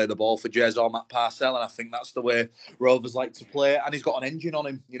quick play of the ball for Jez or Matt Parcell. And I think that's the way Rovers like to play. And he's got an engine on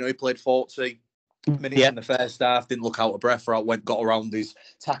him. You know, he played 40 minutes in the first half, didn't look out of breath, got around his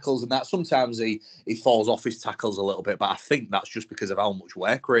tackles and that. Sometimes he falls off his tackles a little bit, but I think that's just because of how much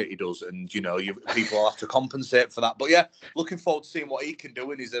work rate he does, and you know, people will have to compensate for that. But yeah, looking forward to seeing what he can do,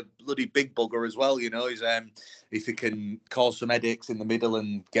 and he's a bloody big bugger as well. You know, he's if he can cause some headaches in the middle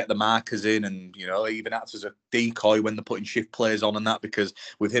and get the markers in, and you know, even acts as a decoy when they're putting shift players on and that, because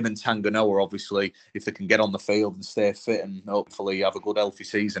with him and Tanganoa, obviously, if they can get on the field and stay fit and hopefully have a good healthy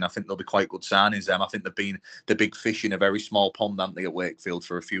season, I think they'll be quite good signings. I think they've been the big fish in a very small pond, haven't they, at Wakefield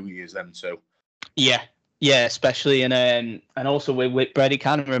for a few years, them too. Yeah, especially, and also with Whitbread, he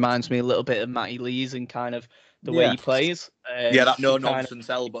kind of reminds me a little bit of Matty Lees and kind of the way he plays. That no-nonsense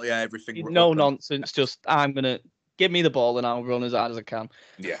but yeah, everything. No nonsense, just I'm going to give me the ball and I'll run as hard as I can.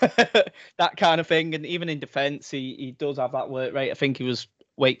 Yeah. That kind of thing. And even in defence, he does have that work rate. I think he was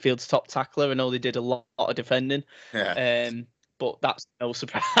Wakefield's top tackler. I know they did a lot of defending. Yeah. But that's no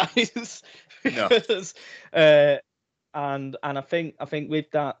surprise. Because, and I think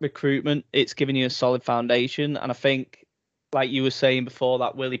with that recruitment, it's giving you a solid foundation. And I think, like you were saying before,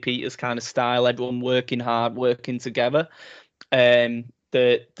 that Willie Peters kind of style, everyone working hard, working together,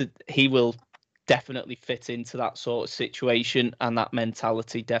 he will definitely fit into that sort of situation and that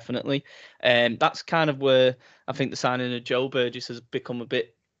mentality, definitely. That's kind of where I think the signing of Joe Burgess has become a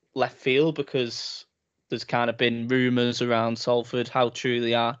bit left field, because there's kind of been rumours around Salford, how true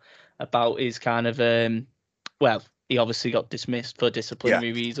they are, about his kind of, he obviously got dismissed for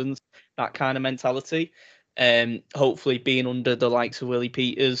disciplinary reasons, that kind of mentality. Hopefully being under the likes of Willie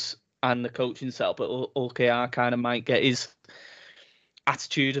Peters and the coaching setup at OKR kind of might get his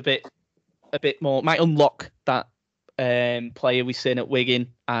attitude a bit more, might unlock that player we seen at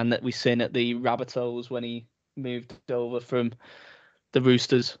Wigan and that we seen at the Rabbitohs when he moved over from the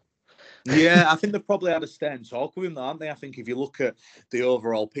Roosters. Yeah, I think they've probably had a stern talk with him, though, haven't they? I think if you look at the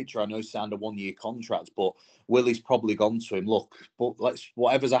overall picture, I know he signed a 1-year contract, but Willie's probably gone to him, look, but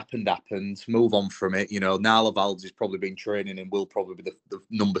whatever's happened, move on from it. You know, Nala Valdes has probably been training and will probably be the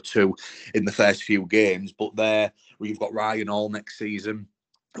number 2 in the first few games, but there, you've got Ryan Hall next season,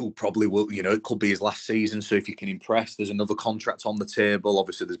 who probably will, you know, it could be his last season. So if you can impress, there's another contract on the table.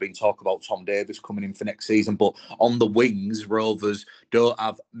 Obviously, there's been talk about Tom Davis coming in for next season. But on the wings, Rovers don't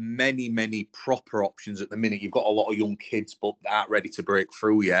have many proper options at the minute. You've got a lot of young kids, but they aren't ready to break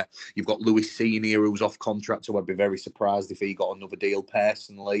through yet. You've got Louis Senior, who's off contract, so I'd be very surprised if he got another deal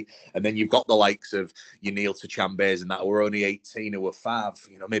personally. And then you've got the likes of your Neil Tchambers and that, who are only 18, who are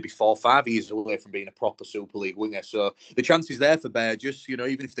maybe 4 or 5 years away from being a proper Super League winger. So the chances there for Burgess, you know,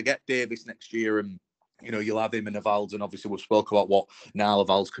 even if they get Davis next year and, you know, you'll have him and Valdes, and obviously we've spoke about what Nala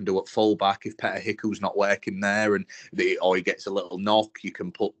Valdes can do at fullback. If Petter Hiku's not working there or he gets a little knock, you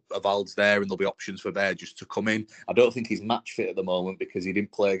can put Valdes there and there'll be options for Bear just to come in. I don't think he's match fit at the moment because he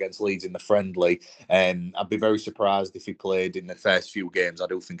didn't play against Leeds in the friendly. I'd be very surprised if he played in the first few games. I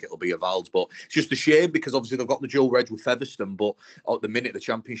do think it'll be a Valdes, but it's just a shame because obviously they've got the dual reg with Featherstone, but at the minute the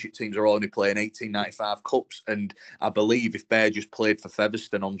championship teams are only playing 1895 cups, and I believe if Bear just played for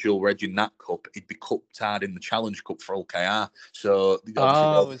Featherstone on dual reg in that cup, he'd be cupped hard in the Challenge Cup for OKR. So is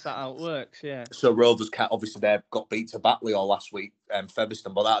that how it works? Yeah. So Rovers obviously they got beat to Appleyard last week,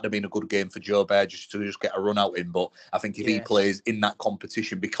 Featherstone, but that'd have been a good game for Joe Bear just to get a run out in. But I think if he plays in that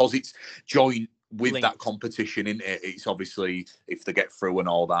competition, because it's joint with that competition in it, it's obviously if they get through and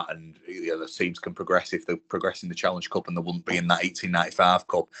all that, and the teams can progress if they progress in the Challenge Cup and they wouldn't be in that 1895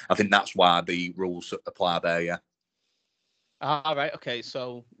 Cup. I think that's why the rules apply there. Yeah. All right. Okay.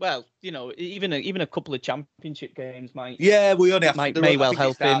 So, well, you know, even a couple of championship games might. Yeah, we only have may well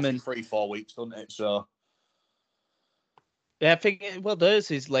help him. In 3-4 weeks, doesn't it? So. Yeah, I think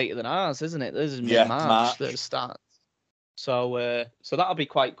theirs is later than ours, isn't it? Theirs is Yeah, mid-March that March. it starts. So that'll be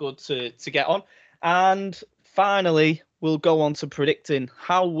quite good to get on. And finally, we'll go on to predicting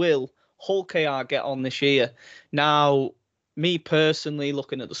how will Hull KR get on this year. Now, me personally,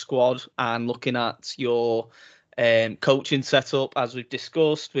 looking at the squad and looking at your coaching setup, as we've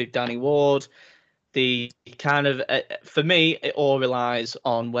discussed with Danny Ward, the kind of for me, it all relies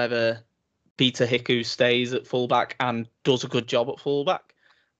on whether Peter Hiku stays at fullback and does a good job at fullback.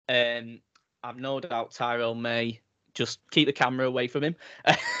 I've no doubt Tyrell May, just keep the camera away from him.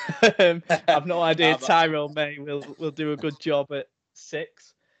 I've no idea Tyrell May will do a good job at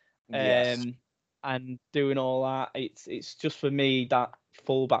 6. Yes. And doing all that, it's just for me that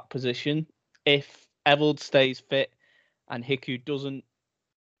fullback position. If Evold stays fit and Hiku doesn't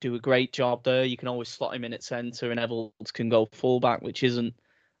do a great job there, you can always slot him in at centre and Evold can go fullback, which isn't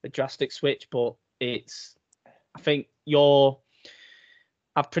a drastic switch, but I think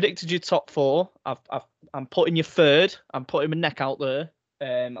I've predicted your top 4. I'm putting you third. I'm putting my neck out there.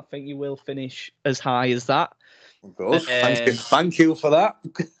 I think you will finish as high as that. Good. Thank you for that.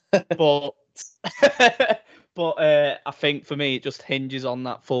 but I think for me it just hinges on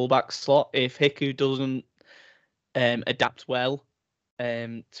that fullback slot. If Hiku doesn't adapt well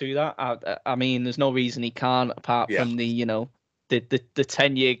to that, I mean, there's no reason he can't, apart from the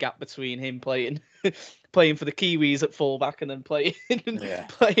 10-year gap between him playing for the Kiwis at fullback and then playing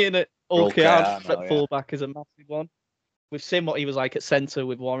at Appleyard at fullback is a massive one. We've seen what he was like at centre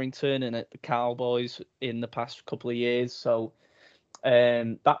with Warrington and at the Cowboys in the past couple of years. So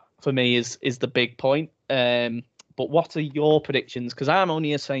that for me is the big point. But what are your predictions? Because I'm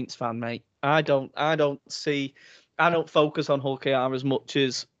only a Saints fan, mate. I don't focus on Hull KR as much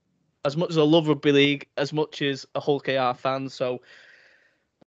as I love rugby league, as much as a Hull KR fan. So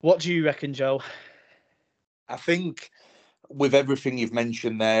what do you reckon, Joe? I think with everything you've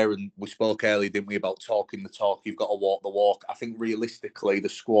mentioned there, and we spoke earlier, didn't we, about talking the talk, you've got to walk the walk. I think realistically, the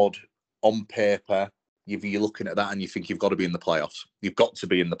squad on paper, you're looking at that and you think you've got to be in the playoffs. You've got to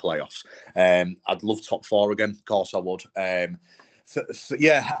be in the playoffs. I'd love top 4 again. Of course I would. I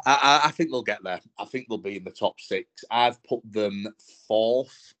think they'll get there. I think they'll be in the top 6. I've put them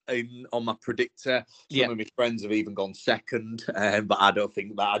 4th on my predictor. Some of my friends have even gone 2nd, but I don't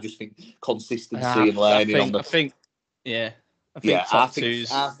think that. I just think consistency and learning I think top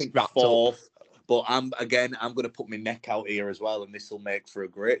 2's I think 4th. But I'm going to put my neck out here as well, and this will make for a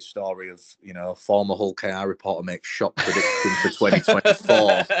great story of, former Hull KR reporter makes shot prediction for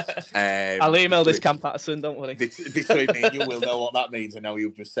 2024. I'll email this Cam Patterson, don't worry. Between me and you will know what that means, and now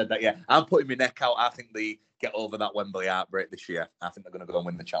you've just said that. Yeah, I'm putting my neck out. I think they get over that Wembley heartbreak this year. I think they're going to go and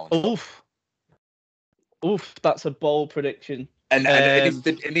win the challenge. Oof, that's a bold prediction. And if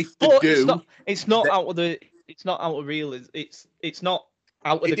they do, it's not out of the real. It's not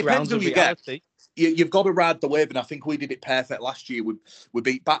out of the grounds of reality. You've got to ride the wave, and I think we did it perfect last year. We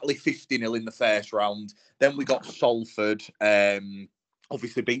beat Batley 50-0 in the first round. Then we got Salford.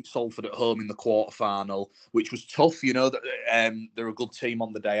 Obviously beat Salford at home in the quarterfinal, which was tough. They're a good team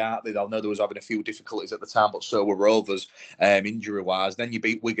on the day, aren't they? I know there was having a few difficulties at the time, but so were Rovers, injury-wise. Then you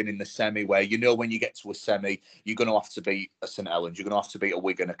beat Wigan in the semi, where when you get to a semi, you're going to have to beat a St Helens, you're going to have to beat a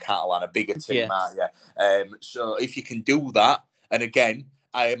Wigan, a Catalan, a bigger team, aren't you? So if you can do that, and again,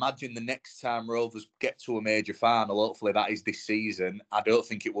 I imagine the next time Rovers get to a major final, hopefully that is this season, I don't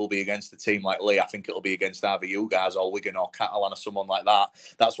think it will be against a team like Lee. I think it'll be against either you guys or Wigan or Catalan or someone like that.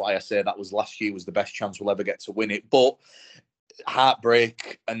 That's why I say that was last year was the best chance we'll ever get to win it. But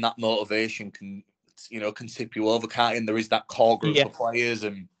heartbreak and that motivation can tip you over, can't it? And there is that core group of players,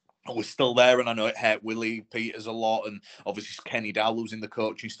 and we're still there, and I know it hurt Willie Peters a lot, and obviously Kenny Dow losing the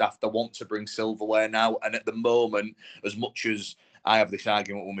coaching staff. They want to bring silverware now, and at the moment, as much as I have this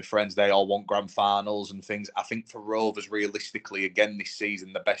argument with my friends, they all want grand finals and things. I think for Rovers, realistically, again this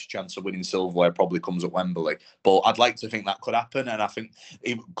season, the best chance of winning silverware probably comes at Wembley. But I'd like to think that could happen, and I think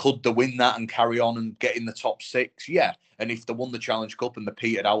could they win that and carry on and get in the top 6? Yeah. And if they won the Challenge Cup and they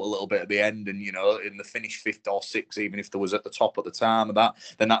petered out a little bit at the end, and in the finish 5th or 6th, even if they was at the top at the time of that,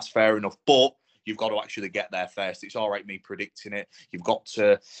 then that's fair enough. But you've got to actually get there first. It's all right me predicting it. You've got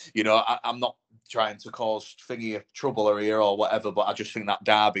to, I'm not trying to cause thingy trouble here or whatever, but I just think that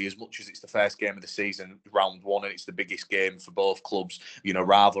derby, as much as it's the first game of the season, round 1, and it's the biggest game for both clubs,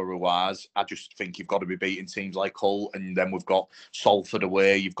 rivalry-wise, I just think you've got to be beating teams like Hull, and then we've got Salford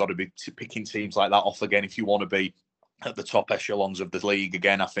away. You've got to be picking teams like that off again if you want to be at the top echelons of the league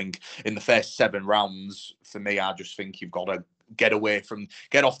again. I think in the first 7 rounds, for me, I just think you've got to get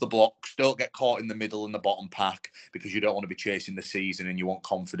off the blocks, don't get caught in the middle and the bottom pack, because you don't want to be chasing the season and you want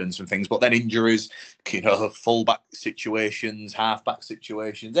confidence and things. But then injuries, full-back situations, half-back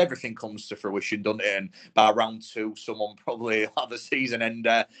situations, everything comes to fruition, doesn't it? And by round 2, someone probably have a season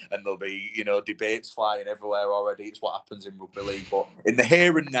ender and there'll be, debates flying everywhere already. It's what happens in rugby league. But in the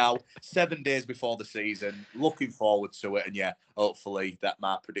here and now, 7 days before the season, looking forward to it. And yeah, hopefully that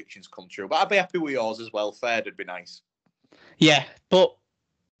my predictions come true. But I'd be happy with yours as well. Third would be nice. Yeah, but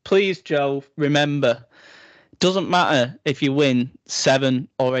please, Joe, remember, it doesn't matter if you win 7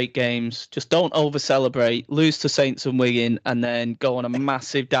 or 8 games. Just don't over-celebrate, lose to Saints and Wigan, and then go on a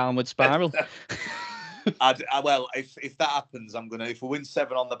massive downward spiral. Well, if that happens, if we win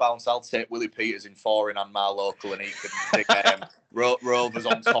 7 on the bounce, I'll take Willie Peters in 4 in on my local, and he can take Rovers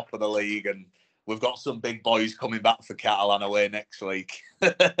on top of the league. And we've got some big boys coming back for Catalan away next week.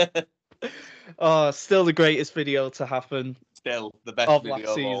 Oh, still the greatest video to happen. Still the best of video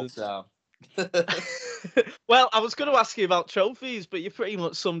last of all season. Well, I was going to ask you about trophies, but you pretty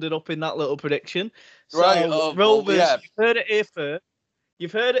much summed it up in that little prediction. So, right, Rovers, well, yeah. you've heard it here first.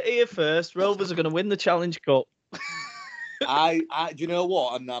 You've heard it here first. Rovers are going to win the Challenge Cup. Do you know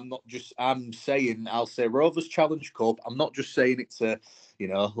what? And I'll say Rovers Challenge Cup. I'm not just saying it to,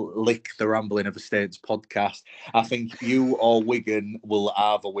 lick the Rambling of a Saints podcast. I think you or Wigan will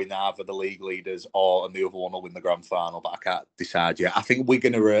either win the league leaders and the other one will win the grand final, but I can't decide yet. I think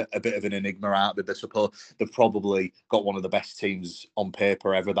Wigan are a bit of an enigma out there. They've probably got one of the best teams on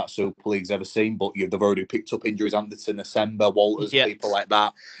paper ever that Super League's ever seen, but they've already picked up injuries, Anderson, December, Walters, people like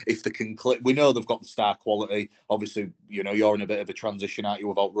that. If they can click, we know they've got the star quality. Obviously, you're in a bit of a transition, aren't you,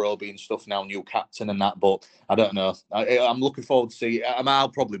 without Roby and stuff now, new captain and that, but I don't know. I'm looking forward to see. I'll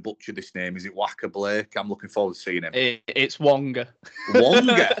probably butcher this name. Is it Waka Blake? I'm looking forward to seeing him. It's Wonga.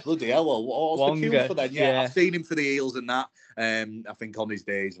 Wonga, bloody hell! Well, what's the cue for then? Yeah, I've seen him for the Eels and that. I think on his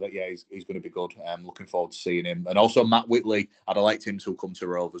days, but yeah, he's going to be good. I'm looking forward to seeing him. And also Matt Whitley. I'd have liked him to come to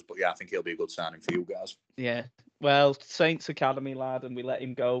Rovers, but yeah, I think he'll be a good signing for you guys. Yeah. Well, Saints Academy lad, and we let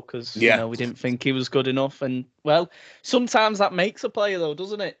him go because we didn't think he was good enough. And well, sometimes that makes a player though,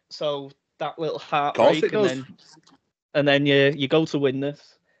 doesn't it? So that little heartbreak, and then you go to win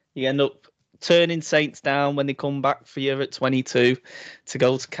this, you end up turning Saints down when they come back for you at 22 to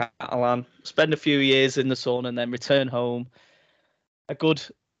go to Catalan, spend a few years in the sun, and then return home. A good,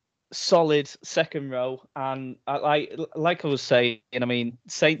 solid second row, and like I was saying, I mean,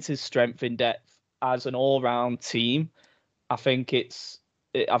 Saints' strength in depth as an all-round team, I think it's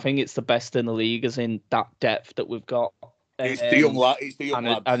the best in the league, as in that depth that we've got. It's the young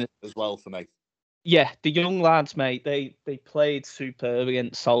lads as well for me. Yeah, the young lads, mate. They played superb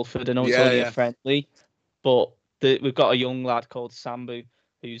against Salford. I know it's only a friendly, but we've got a young lad called Sambu,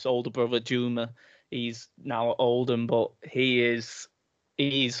 whose older brother Juma. He's now at Oldham, but he's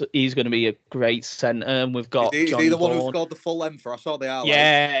going to be a great centre. And we've got is he the one who scored the full length for? I saw the highlights.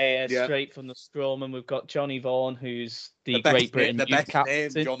 Yeah, straight from the scrum. And we've got Johnny Vaughan, who's the Great Britain youth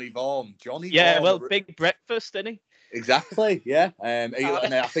captain. Name, Johnny Vaughan. Vaughan, well, big breakfast, didn't he? Exactly, yeah. And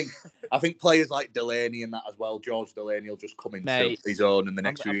I think players like Delaney and that as well. George Delaney will just come into his own in the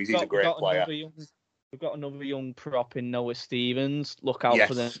next few years. He's a great player. We've got another young prop in Noah Stevens. Look out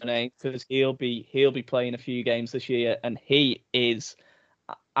for the name, because he'll be playing a few games this year, and he is.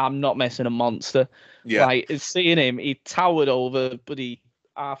 I'm not messing, a monster. Yeah. Like, seeing him, he towered over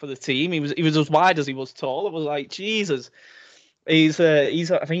half of the team. He was as wide as he was tall. It was like, Jesus. I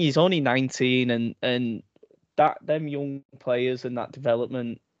think he's only 19, and them young players and that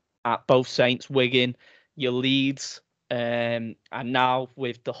development at both Saints, Wigan, your Leeds, and now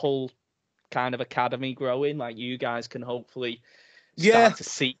with the whole kind of academy growing, like, you guys can hopefully start to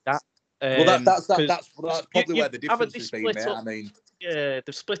see that. Well, that's probably where the difference has been, mate. I mean, yeah,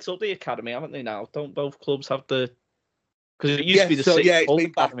 they've split up the academy, haven't they? Now, don't both clubs have the? Because it used to be the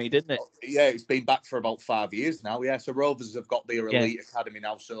sixth academy, didn't it? Yeah, it's been back for about 5 years now. Yeah, so Rovers have got their elite academy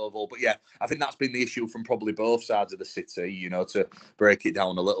now, Soval. But yeah, I think that's been the issue from probably both sides of the city. To break it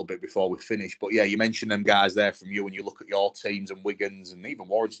down a little bit before we finish. But yeah, you mentioned them guys there from you, and you look at your teams and Wigan's and even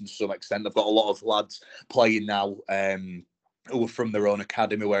Warrington to some extent. They've got a lot of lads playing now. Who are from their own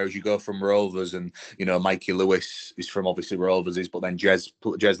academy, whereas you go from Rovers and, Mikey Lewis is from obviously Rovers, but then Jez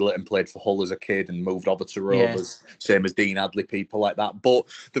Litton played for Hull as a kid and moved over to Rovers, same as Dean Adley, people like that. But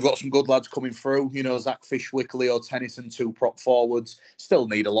they've got some good lads coming through, Zach Fishwick, Leo Tennyson, 2 prop forwards, still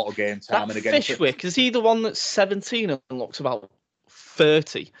need a lot of game time. Fishwick, is he the one that's 17 and looks about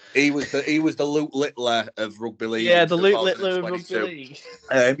 30. He was the Luke Littler of rugby league. Yeah, the Luke Littler of rugby league.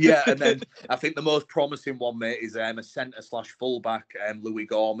 Yeah, and then I think the most promising one, mate, is a centre/fullback, Louis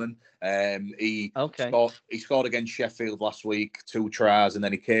Gorman. He scored against Sheffield last week, 2 tries, and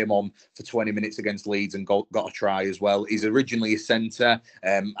then he came on for 20 minutes against Leeds and got a try as well. He's originally a centre,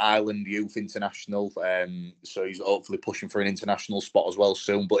 Ireland Youth International, so he's hopefully pushing for an international spot as well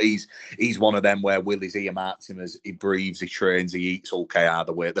soon. But he's one of them where Willie's earmarked him as he breathes, he trains, he eats Hull KR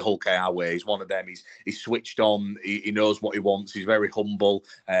the Hull KR way. He's one of them. He's switched on. He knows what he wants. He's very humble,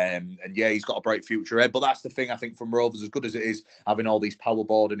 and yeah, he's got a bright future ahead. But that's the thing, I think, from Rovers, as good as it is having all these power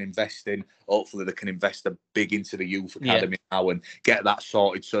board and investing, hopefully they can invest a big into the youth academy now and get that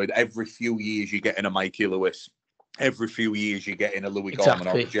sorted. So every few years you're getting a Mikey Lewis. Every few years you're getting a Louis Gorman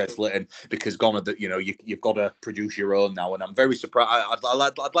or a Jez Litton, because you've got to produce your own now. And I'm very surprised.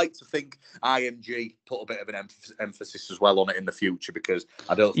 I'd like to think IMG put a bit of an emphasis as well on it in the future, because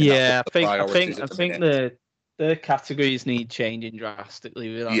I don't think that's one of the priorities. I think the categories need changing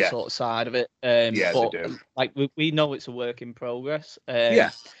drastically with that sort of side of it. They do. Like we know it's a work in progress.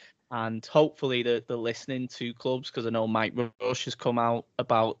 And hopefully they're listening to clubs, because I know Mike Rush has come out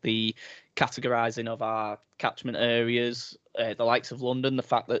about the categorising of our catchment areas, the likes of London, the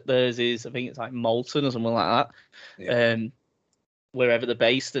fact that theirs is, I think it's like Malton or something like that, wherever they're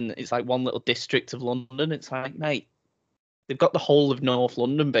based, and it's like one little district of London. It's like, mate, they've got the whole of North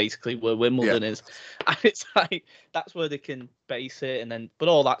London basically where Wimbledon is, and it's like that's where they can base it, and then but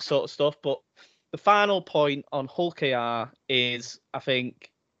all that sort of stuff. But the final point on Hull KR is, I think,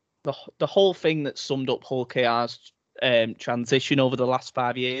 the whole thing that summed up Hull KR's transition over the last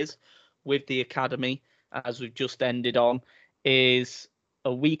 5 years with the academy, as we've just ended on, is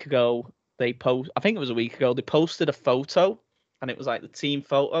a week ago they posted a photo, and it was like the team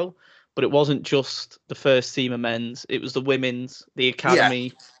photo, but it wasn't just the first team of men's, it was the women's, the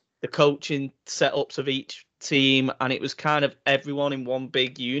academy, the coaching setups of each team, and it was kind of everyone in one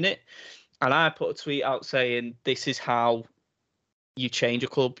big unit. And I put a tweet out saying, this is how you change a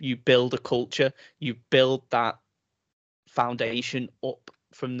club, you build a culture, you build that foundation up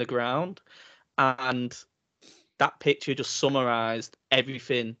from the ground. And that picture just summarised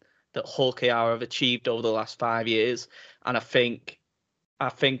everything that Hull KR have achieved over the last 5 years. And I think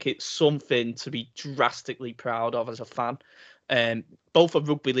it's something to be drastically proud of as a fan. Both a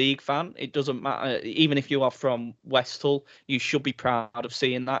rugby league fan, it doesn't matter. Even if you are from West Hull, you should be proud of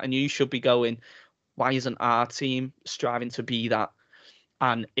seeing that. And you should be going, why isn't our team striving to be that?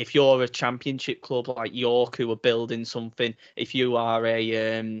 And if you're a championship club like York who are building something, if you are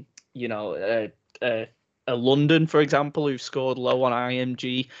a London, for example, who've scored low on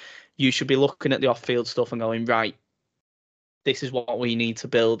IMG, you should be looking at the off-field stuff and going, right, this is what we need to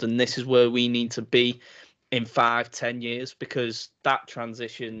build, and this is where we need to be in 5-10 years, because that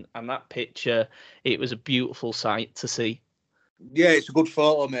transition and that picture, it was a beautiful sight to see. Yeah, it's a good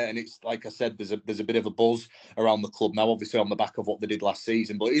photo, mate, and it's like I said, there's a bit of a buzz around the club now, obviously on the back of what they did last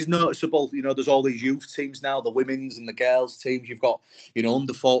season. But it is noticeable, there's all these youth teams now, the women's and the girls teams. You've got,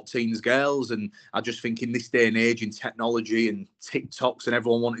 under 14s girls, and I just think in this day and age, in technology and TikToks and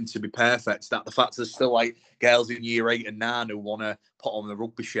everyone wanting to be perfect, that the fact there's still like girls in year 8 and 9 who want to put on the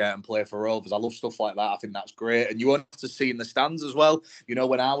rugby shirt and play for Rovers. I love stuff like that. I think that's great. And you want to see in the stands as well.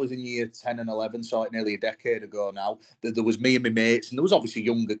 When I was in year 10 and 11, so like nearly a decade ago now, there was me and my mates, and there was obviously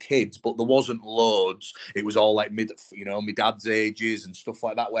younger kids, but there wasn't loads. It was all like my dad's ages and stuff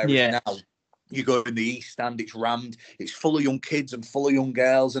like that. Whereas now, you go in the East Stand, it's rammed. It's full of young kids and full of young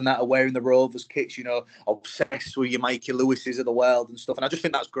girls and that are wearing the Rovers kits, obsessed with your Mikey Lewises of the world and stuff. And I just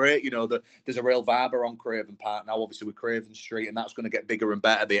think that's great, that there's a real vibe around Craven Park now, obviously with Craven Street, and that's going to get bigger and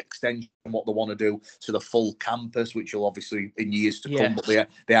better. The extension and what they want to do to the full campus, which will obviously in years to come, but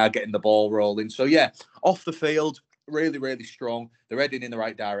they are getting the ball rolling. So off the field, really, really strong. They're heading in the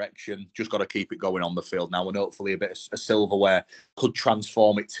right direction. Just got to keep it going on the field now, and hopefully a bit of silverware could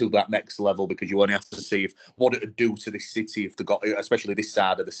transform it to that next level, because you only have to see what it would do to this city if they got, especially this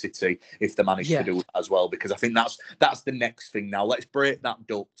side of the city, if they manage to do it as well. Because I think that's the next thing now. Let's break that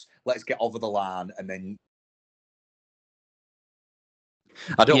duct. Let's get over the line, and then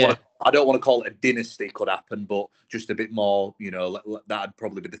I don't want to call it a dynasty could happen, but just a bit more, that'd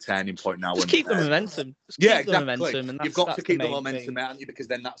probably be the turning point now. Just keep the momentum. Exactly. The momentum, and you've got to keep the momentum, haven't you? Because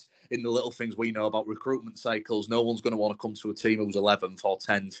then that's in the little things we know about recruitment cycles. No one's going to want to come to a team who's 11th or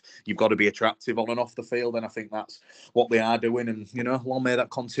 10th. You've got to be attractive on and off the field, and I think that's what they are doing. And long may that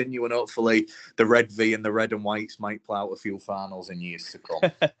continue, and hopefully the Red V and the Red and Whites might play out a few finals in years to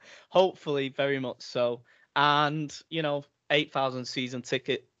come. Hopefully, very much so. And 8,000 season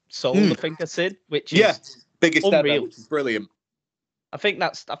ticket sold, I think I said, which is biggest unreal. ever, which is brilliant. I think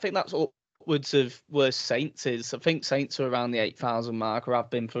that's upwards of where Saints is. I think Saints are around the 8,000 mark, or have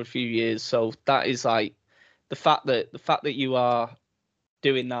been for a few years. So that is like the fact that you are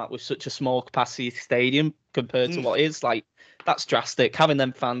doing that with such a small capacity stadium compared to what is like, that's drastic. Having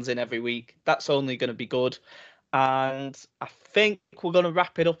them fans in every week, that's only going to be good. And I think we're going to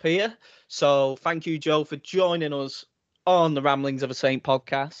wrap it up here. So thank you, Joe, for joining us on the Ramblings of a Saint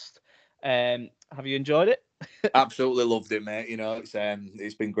podcast. Have you enjoyed it? Absolutely loved it, mate. You know,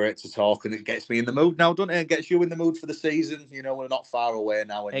 it's been great to talk, and it gets me in the mood now, doesn't it? It gets you in the mood for the season. You know, we're not far away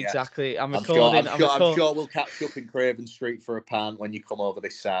now. And exactly. Yeah, I'm sure we'll catch up in Craven Street for a pint when you come over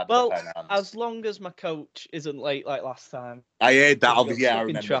this side. Well, as long as my coach isn't late like last time. I heard that. Obviously, yeah, I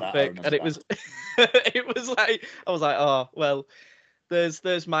remember traffic, that. And it was, it was like, I was like, oh well.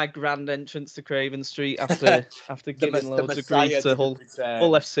 There's my grand entrance to Craven Street after giving loads of grief to Hull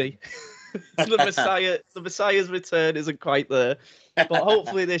FC. The Messiah's return isn't quite there, but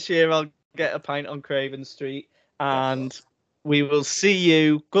hopefully this year I'll get a pint on Craven Street, and we will see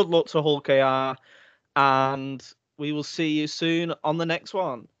you. Good luck to Hull KR, and we will see you soon on the next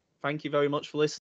one. Thank you very much for listening.